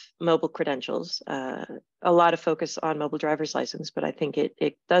of mobile credentials. A lot of focus on mobile driver's license, but I think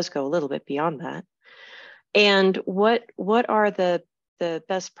it does go a little bit beyond that. And what are the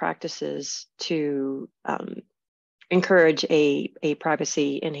best practices to encourage a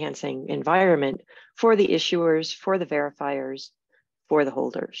privacy enhancing environment for the issuers, for the verifiers, for the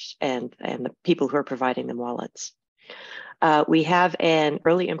holders, and the people who are providing them wallets. We have an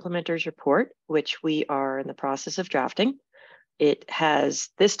early implementers report, which we are in the process of drafting. It has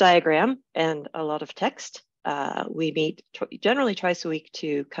this diagram and a lot of text. We meet generally twice a week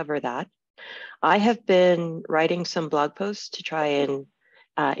to cover that. I have been writing some blog posts to try and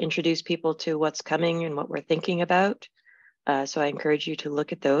introduce people to what's coming and what we're thinking about. So I encourage you to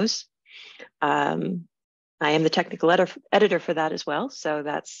look at those. I am the technical editor for that as well. So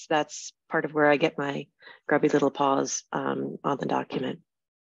that's part of where I get my grubby little paws on the document.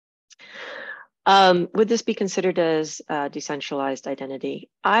 Would this be considered as decentralized identity?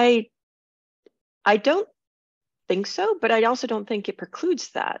 I don't think so, but I also don't think it precludes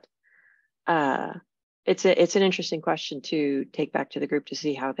that. It's an interesting question to take back to the group to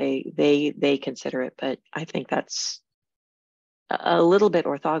see how they consider it, but I think that's a little bit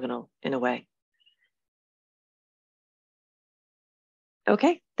orthogonal in a way.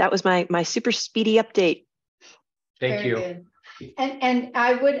 Okay, that was my super speedy update. Thank you. Good. And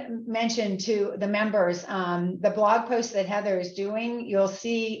I would mention to the members, the blog post that Heather is doing, you'll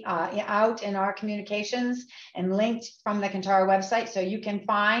see out in our communications and linked from the Kantara website, so you can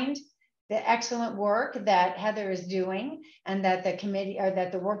find the excellent work that Heather is doing and that the committee or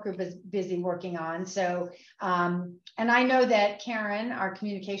that the work group is busy working on. So, and I know that Karen, our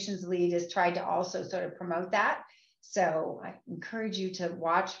communications lead, has tried to also sort of promote that. So I encourage you to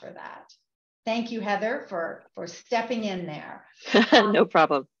watch for that. Thank you, Heather, for stepping in there. No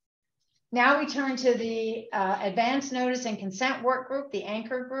problem. Now we turn to the advance notice and consent work group, the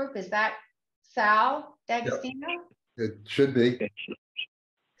anchor group. Is that Sal D'Agostino? It should be.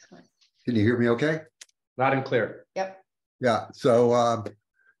 Excellent. Can you hear me okay? Loud and clear. Yep. Yeah. So,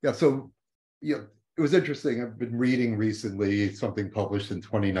 it was interesting. I've been reading recently something published in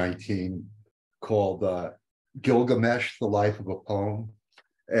 2019 called Gilgamesh, The Life of a Poem.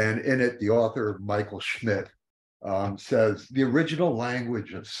 And in it, the author, Michael Schmidt, says, the original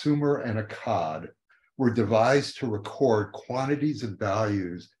language of Sumer and Akkad were devised to record quantities and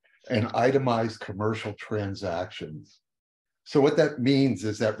values and itemize commercial transactions. So what that means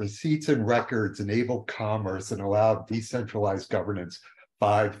is that receipts and records enabled commerce and allowed decentralized governance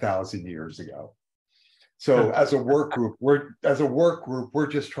 5,000 years ago. So as a work group, we're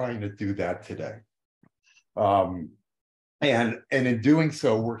just trying to do that today. And in doing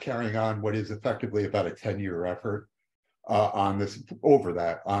so, we're carrying on what is effectively about a 10-year effort on this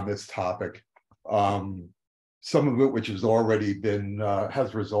topic. Some of it, which has already been,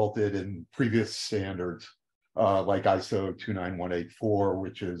 has resulted in previous standards like ISO 29184,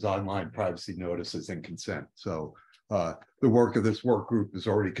 which is online privacy notices and consent. So the work of this work group is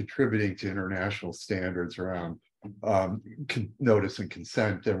already contributing to international standards around notice and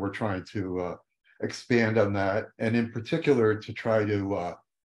consent, and we're trying to expand on that, and in particular to try to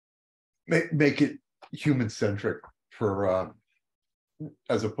make it human-centric for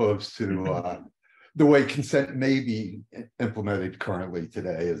as opposed to the way consent may be implemented currently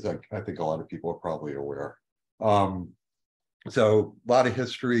today, as I think a lot of people are probably aware. So a lot of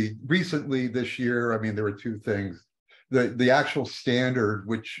history recently this year. I mean, there were two things. The actual standard,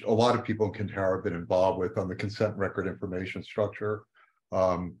 which a lot of people in Kantara have been involved with on the consent record information structure.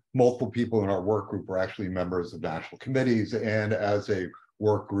 Multiple people in our work group are actually members of national committees, and as a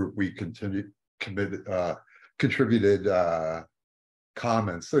work group, we contributed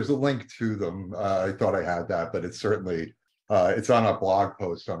comments. There's a link to them. I thought I had that, but it's certainly it's on a blog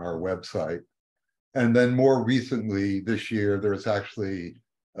post on our website. And then more recently this year, there's actually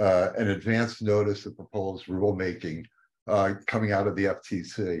an advance notice of proposed rulemaking coming out of the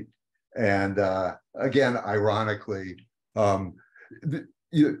FTC. And again, ironically, the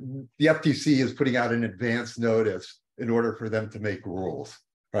FTC is putting out an advance notice in order for them to make rules,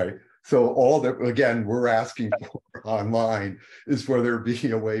 right? So all that, again, we're asking for online is for there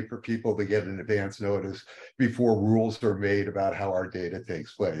be a way for people to get an advance notice before rules are made about how our data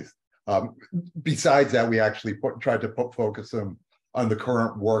takes place. Besides that, we actually tried to focus them on the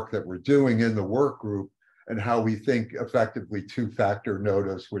current work that we're doing in the work group and how we think effectively two-factor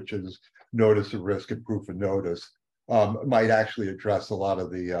notice, which is notice of risk and proof of notice, might actually address a lot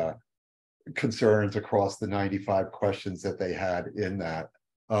of the concerns across the 95 questions that they had in that.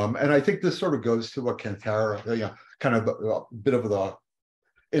 And I think this sort of goes to what Kantara, kind of a bit of the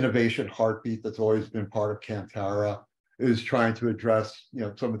innovation heartbeat that's always been part of Kantara, is trying to address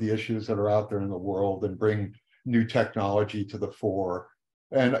some of the issues that are out there in the world and bring new technology to the fore.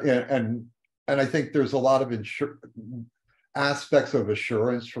 And I think there's a lot of aspects of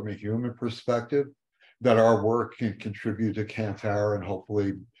assurance from a human perspective that our work can contribute to Kantara, and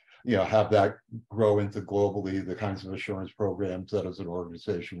hopefully have that grow into globally the kinds of assurance programs that as an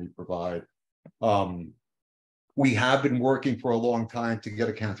organization we provide. We have been working for a long time to get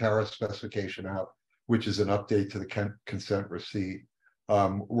a Kantara specification out, which is an update to the consent receipt.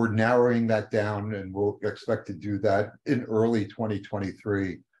 We're narrowing that down, and we'll expect to do that in early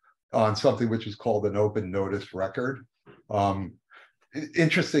 2023 on something which is called an open notice record.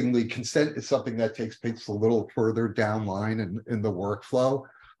 Interestingly, consent is something that takes place a little further down line in the workflow.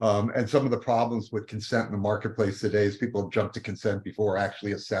 And some of the problems with consent in the marketplace today is people have jumped to consent before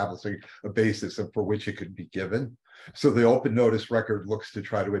actually establishing a basis for which it could be given. So the open notice record looks to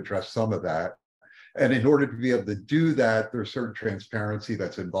try to address some of that. And in order to be able to do that, there's certain transparency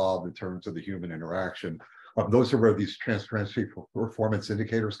that's involved in terms of the human interaction. Those are where these transparency performance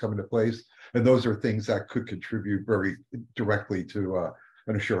indicators come into place. And those are things that could contribute very directly to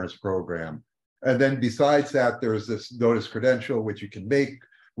an assurance program. And then besides that, there's this notice credential, which you can make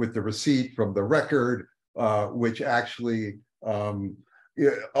with the receipt from the record, which actually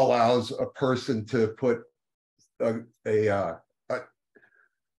allows a person to put a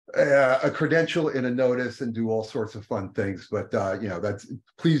credential in a notice and do all sorts of fun things. But that's,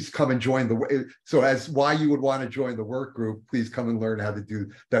 please come and join the, so as why you would want to join the work group, please come and learn how to do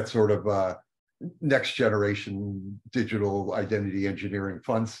that sort of next generation digital identity engineering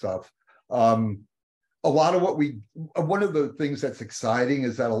fun stuff. A lot of what one of the things that's exciting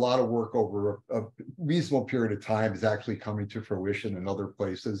is that a lot of work over a reasonable period of time is actually coming to fruition in other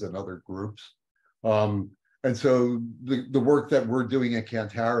places and other groups. And so the work that we're doing at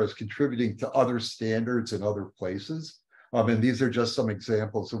Kantara is contributing to other standards in other places. And these are just some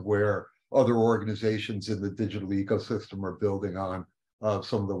examples of where other organizations in the digital ecosystem are building on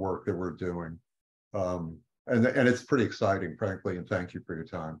some of the work that we're doing. And it's pretty exciting, frankly, and thank you for your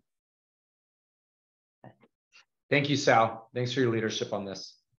time. Thank you, Sal. Thanks for your leadership on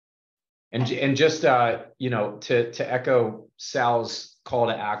this. And just you know, to echo Sal's call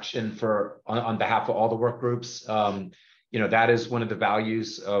to action on behalf of all the work groups, you know, that is one of the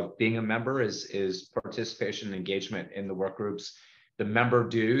values of being a member is participation and engagement in the work groups. The member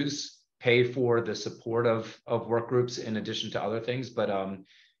dues pay for the support of work groups in addition to other things, but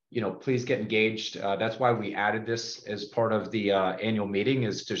you know, please get engaged. That's why we added this as part of the annual meeting,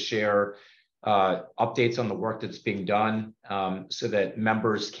 is to share updates on the work that's being done, so that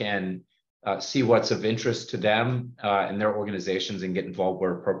members can see what's of interest to them and their organizations and get involved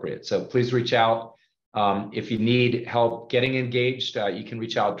where appropriate. So please reach out. If you need help getting engaged, you can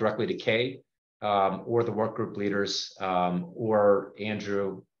reach out directly to Kay or the work group leaders, or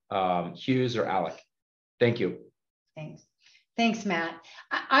Andrew Hughes or Alec. Thank you. Thanks. Thanks, Matt.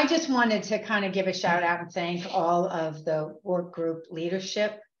 I just wanted to kind of give a shout out and thank all of the work group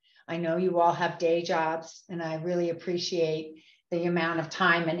leadership. I know you all have day jobs, and I really appreciate the amount of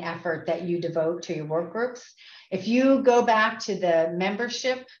time and effort that you devote to your work groups. If you go back to the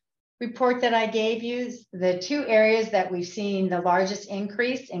membership report that I gave you, the two areas that we've seen the largest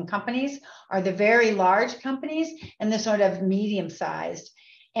increase in companies are the very large companies and the sort of medium-sized.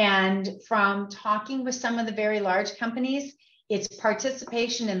 And from talking with some of the very large companies, it's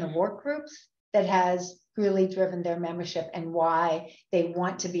participation in the work groups that has really driven their membership and why they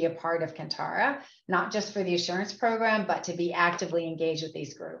want to be a part of Kantara, not just for the assurance program, but to be actively engaged with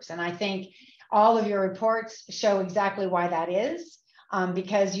these groups. And I think all of your reports show exactly why that is,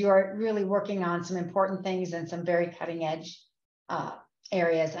 because you're really working on some important things and some very cutting edge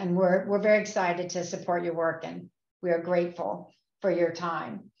areas. And we're very excited to support your work, and we are grateful for your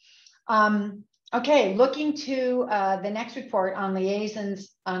time. Okay, looking to the next report on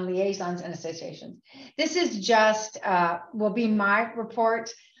liaisons and associations. This is just will be my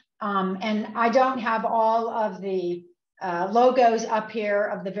report, and I don't have all of the logos up here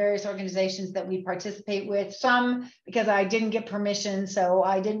of the various organizations that we participate with. Some because I didn't get permission, so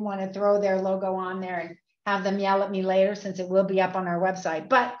I didn't want to throw their logo on there and have them yell at me later, since it will be up on our website.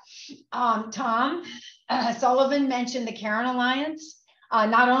 But Tom Sullivan mentioned the Karen Alliance.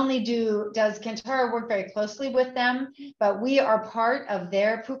 Not only does Kantara work very closely with them, but we are part of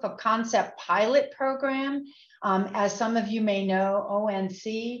their proof of concept pilot program. As some of you may know,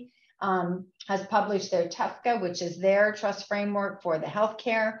 ONC has published their TEFCA, which is their trust framework for the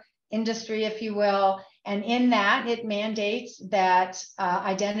healthcare industry, if you will. And in that, it mandates that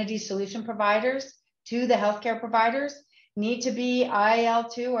identity solution providers to the healthcare providers need to be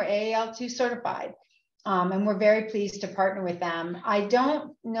IL2 or AAL2 certified. And we're very pleased to partner with them. I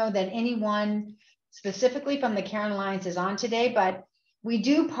don't know that anyone specifically from the Karen Alliance is on today, but we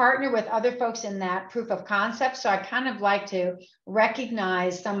do partner with other folks in that proof of concept. So I kind of like to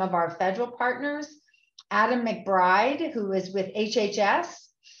recognize some of our federal partners. Adam McBride, who is with HHS,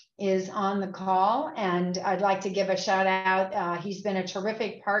 is on the call, and I'd like to give a shout out. He's been a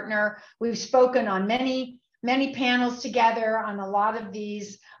terrific partner. We've spoken on many panels together on a lot of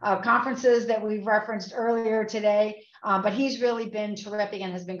these conferences that we've referenced earlier today, but he's really been terrific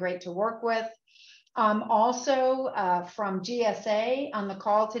and has been great to work with. Also from GSA on the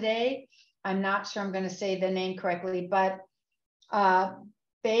call today, I'm not sure I'm going to say the name correctly, but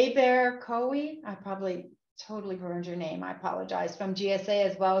Baber Coe, I probably totally ruined your name, I apologize, from GSA,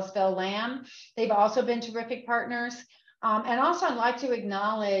 as well as Phil Lamb. They've also been terrific partners. And also I'd like to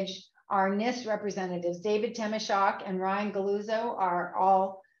acknowledge our NIST representatives. David Temeshok and Ryan Galuzzo are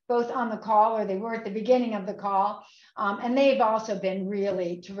all both on the call, or they were at the beginning of the call. And they've also been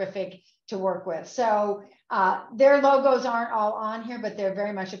really terrific to work with. So their logos aren't all on here, but they're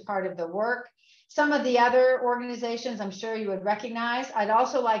very much a part of the work. Some of the other organizations I'm sure you would recognize. I'd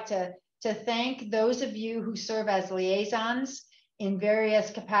also like to thank those of you who serve as liaisons in various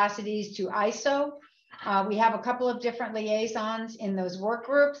capacities to ISO. We have a couple of different liaisons in those work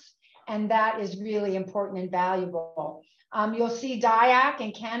groups, and that is really important and valuable. You'll see DIAC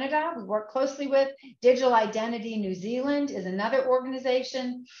in Canada, we work closely with. Digital Identity New Zealand is another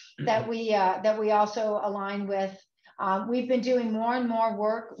organization that we also align with. We've been doing more and more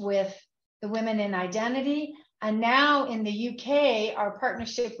work with the Women in Identity. And now in the UK, our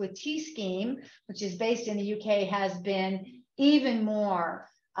partnership with T-Scheme, which is based in the UK, has been even more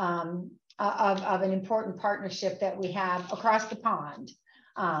of an important partnership that we have across the pond.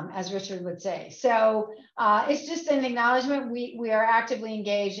 As Richard would say. So it's just an acknowledgement. We are actively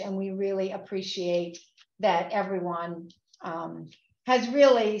engaged, and we really appreciate that everyone has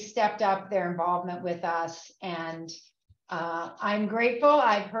really stepped up their involvement with us. And I'm grateful.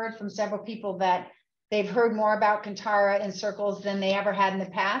 I've heard from several people that they've heard more about Kantara in circles than they ever had in the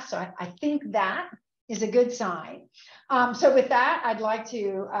past. So I think that is a good sign. So with that, I'd like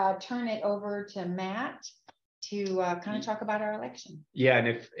to turn it over to Matt to kind of talk about our election. Yeah, and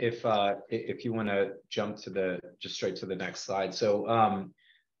if you want to jump to just straight to the next slide. So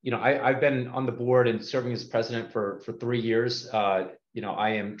I've been on the board and serving as president for 3 years. I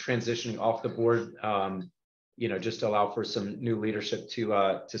am transitioning off the board, just to allow for some new leadership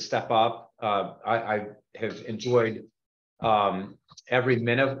to step up. I have enjoyed every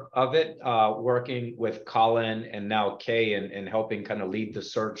minute of it, working with Colin and now Kay and helping kind of lead the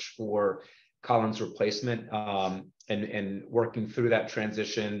search for Colin's replacement, and working through that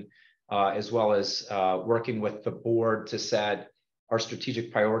transition, as well as working with the board to set our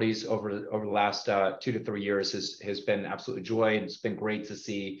strategic priorities over the last 2 to 3 years has been absolute joy. And it's been great to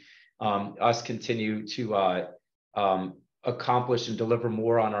see us continue to accomplish and deliver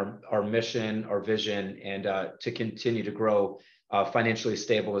more on our mission, our vision, and to continue to grow financially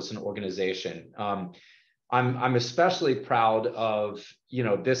stable as an organization. I'm especially proud of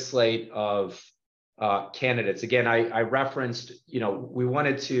this slate of candidates. Again, I referenced we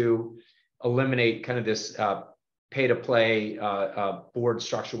wanted to eliminate kind of this pay-to-play board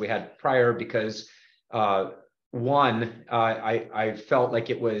structure we had prior because one, I felt like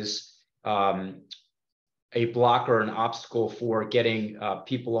it was a blocker, an obstacle for getting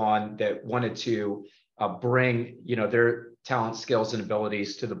people on that wanted to bring their talent, skills, and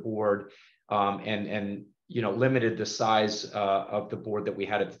abilities to the board, and limited the size of the board that we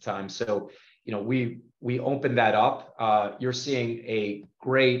had at the time. So we opened that up. You're seeing a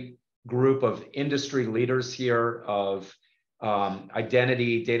great group of industry leaders here of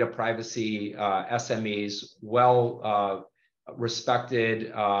identity, data privacy, SMEs, well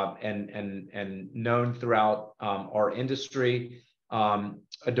respected and known throughout our industry,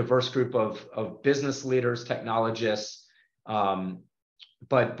 a diverse group of business leaders, technologists,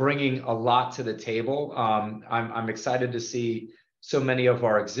 but bringing a lot to the table. I'm excited to see so many of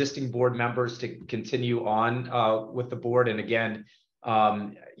our existing board members to continue on with the board. And again,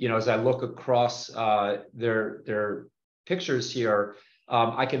 as I look across their pictures here,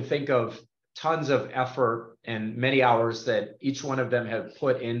 I can think of tons of effort and many hours that each one of them have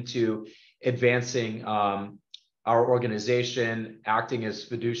put into advancing our organization, acting as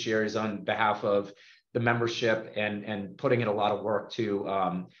fiduciaries on behalf of the membership, and putting in a lot of work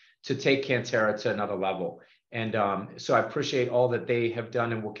to take Kantara to another level. And so I appreciate all that they have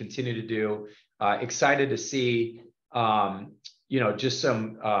done and will continue to do. Excited to see just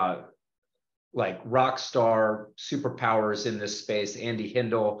some like rock star superpowers in this space: Andy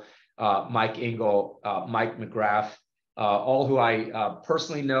Hindle, Mike Engel, Mike McGrath, all who I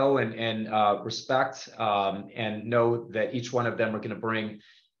personally know and respect, and know that each one of them are going to bring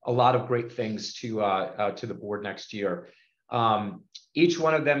a lot of great things to the board next year. Each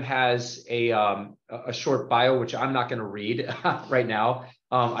one of them has a short bio, which I'm not going to read right now.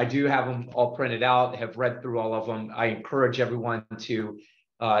 I do have them all printed out, have read through all of them. I encourage everyone to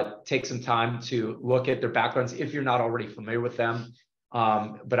take some time to look at their backgrounds if you're not already familiar with them.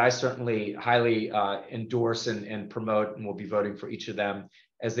 But I certainly highly endorse and promote, and will be voting for each of them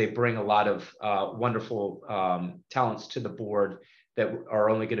as they bring a lot of wonderful talents to the board that are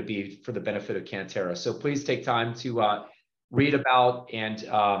only going to be for the benefit of Kantara. So please take time to read about and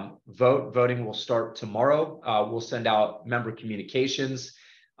vote. Voting will start tomorrow. We'll send out member communications.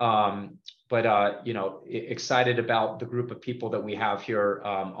 But excited about the group of people that we have here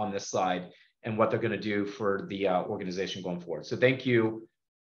on this slide and what they're going to do for the organization going forward. So thank you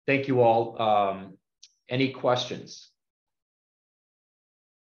all. Any questions?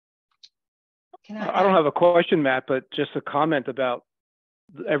 I don't have a question, Matt, but just a comment about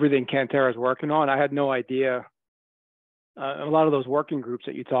everything Kantara is working on. I had no idea. A lot of those working groups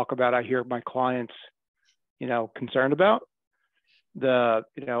that you talk about, I hear my clients, concerned about. The,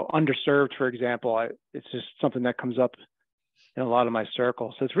 underserved, for example, it's just something that comes up in a lot of my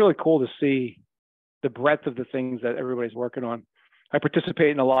circles. So it's really cool to see the breadth of the things that everybody's working on. I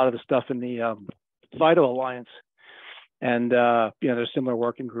participate in a lot of the stuff in the Vital Alliance, and there's similar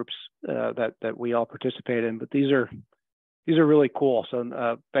working groups that we all participate in. But these are really cool.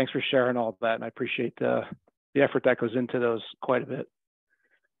 So thanks for sharing all of that, and I appreciate the effort that goes into those quite a bit.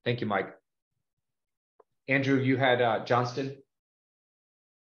 Thank you, Mike. Andrew, you had Johnston.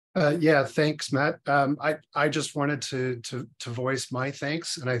 Yeah, thanks, Matt. I just wanted to voice my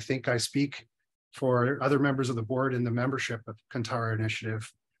thanks, and I think I speak for other members of the board and the membership of Kantara Initiative.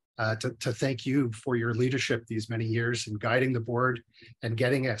 to thank you for your leadership these many years in guiding the board and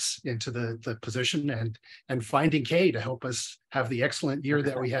getting us into the position and finding Kay to help us have the excellent year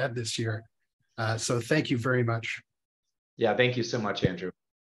that we had this year. So thank you very much. Yeah, thank you so much, Andrew.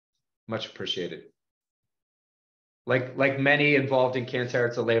 Much appreciated. Like many involved in Kantara,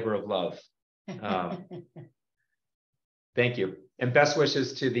 it's a labor of love. Thank you, and best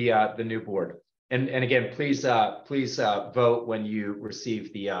wishes to the new board. And again, please vote when you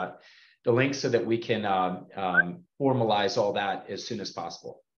receive the link so that we can formalize all that as soon as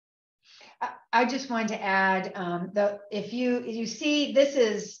possible. I just wanted to add if you see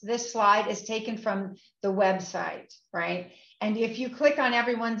this slide is taken from the website, right? And if you click on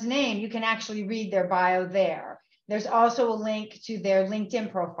everyone's name, you can actually read their bio there. There's also a link to their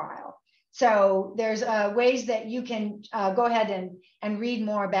LinkedIn profile. So there's ways that you can go ahead and read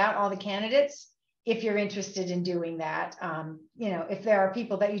more about all the candidates if you're interested in doing that. If there are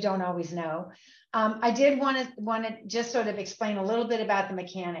people that you don't always know. I did want to just sort of explain a little bit about the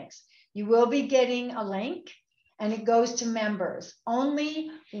mechanics. You will be getting a link and it goes to members. Only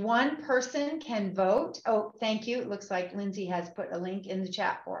one person can vote. Oh, thank you. It looks like Lindsay has put a link in the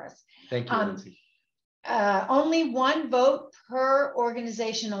chat for us. Thank you, Lindsay. Only one vote per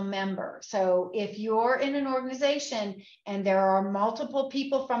organizational member. So if you're in an organization and there are multiple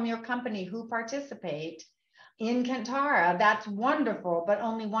people from your company who participate in Kantara, that's wonderful, but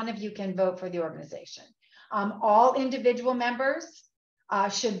only one of you can vote for the organization. All individual members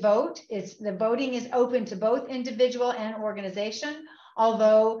should vote. The voting is open to both individual and organization,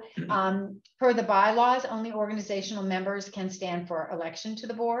 although per the bylaws, only organizational members can stand for election to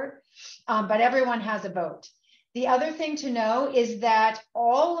the board, but everyone has a vote. The other thing to know is that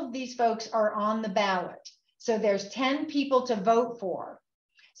all of these folks are on the ballot. So there's 10 people to vote for.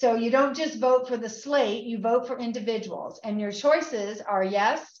 So you don't just vote for the slate, you vote for individuals, and your choices are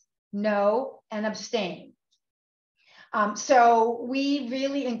yes, no, and abstain. So we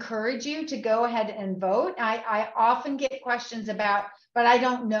really encourage you to go ahead and vote. I often get questions about, but I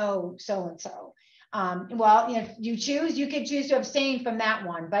don't know so-and-so. Well, if you choose, you could choose to abstain from that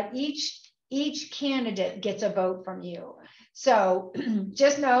one, but each candidate gets a vote from you. So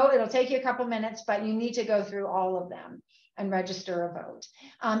just know it'll take you a couple minutes, but you need to go through all of them and register a vote.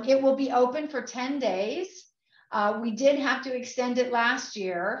 It will be open for 10 days. We did have to extend it last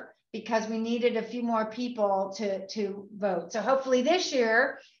year because we needed a few more people to vote. So hopefully this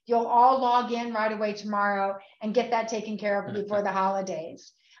year, you'll all log in right away tomorrow and get that taken care of before the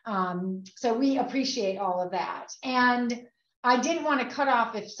holidays. So we appreciate all of that. And I didn't want to cut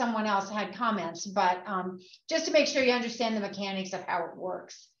off if someone else had comments, but just to make sure you understand the mechanics of how it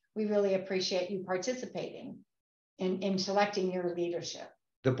works, we really appreciate you participating in selecting your leadership.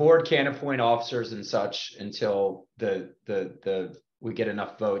 The board can't appoint officers and such until we get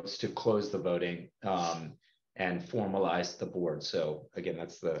enough votes to close the voting and formalize the board. So again,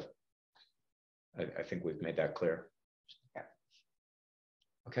 that's I think we've made that clear. Yeah.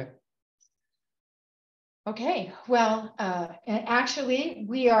 Okay. Okay, well, actually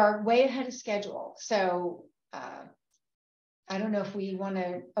we are way ahead of schedule. So I don't know if we want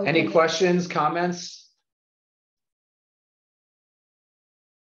to open Any questions, comments?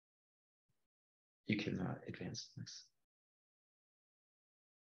 You can advance next.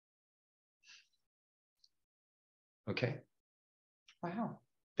 Okay. Wow.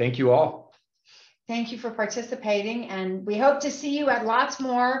 Thank you all. Thank you for participating, and we hope to see you at lots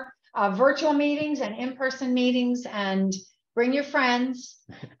more virtual meetings and in-person meetings, and bring your friends.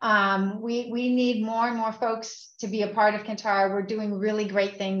 We need more and more folks to be a part of Kantara. We're doing really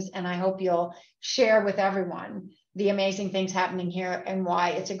great things, and I hope you'll share with everyone the amazing things happening here and why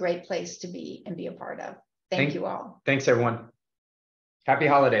it's a great place to be and be a part of. Thank you all. Thanks, everyone. Happy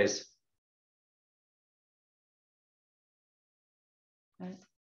holidays.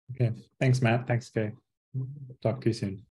 Okay, thanks, Matt. Thanks, Kay. Talk to you soon.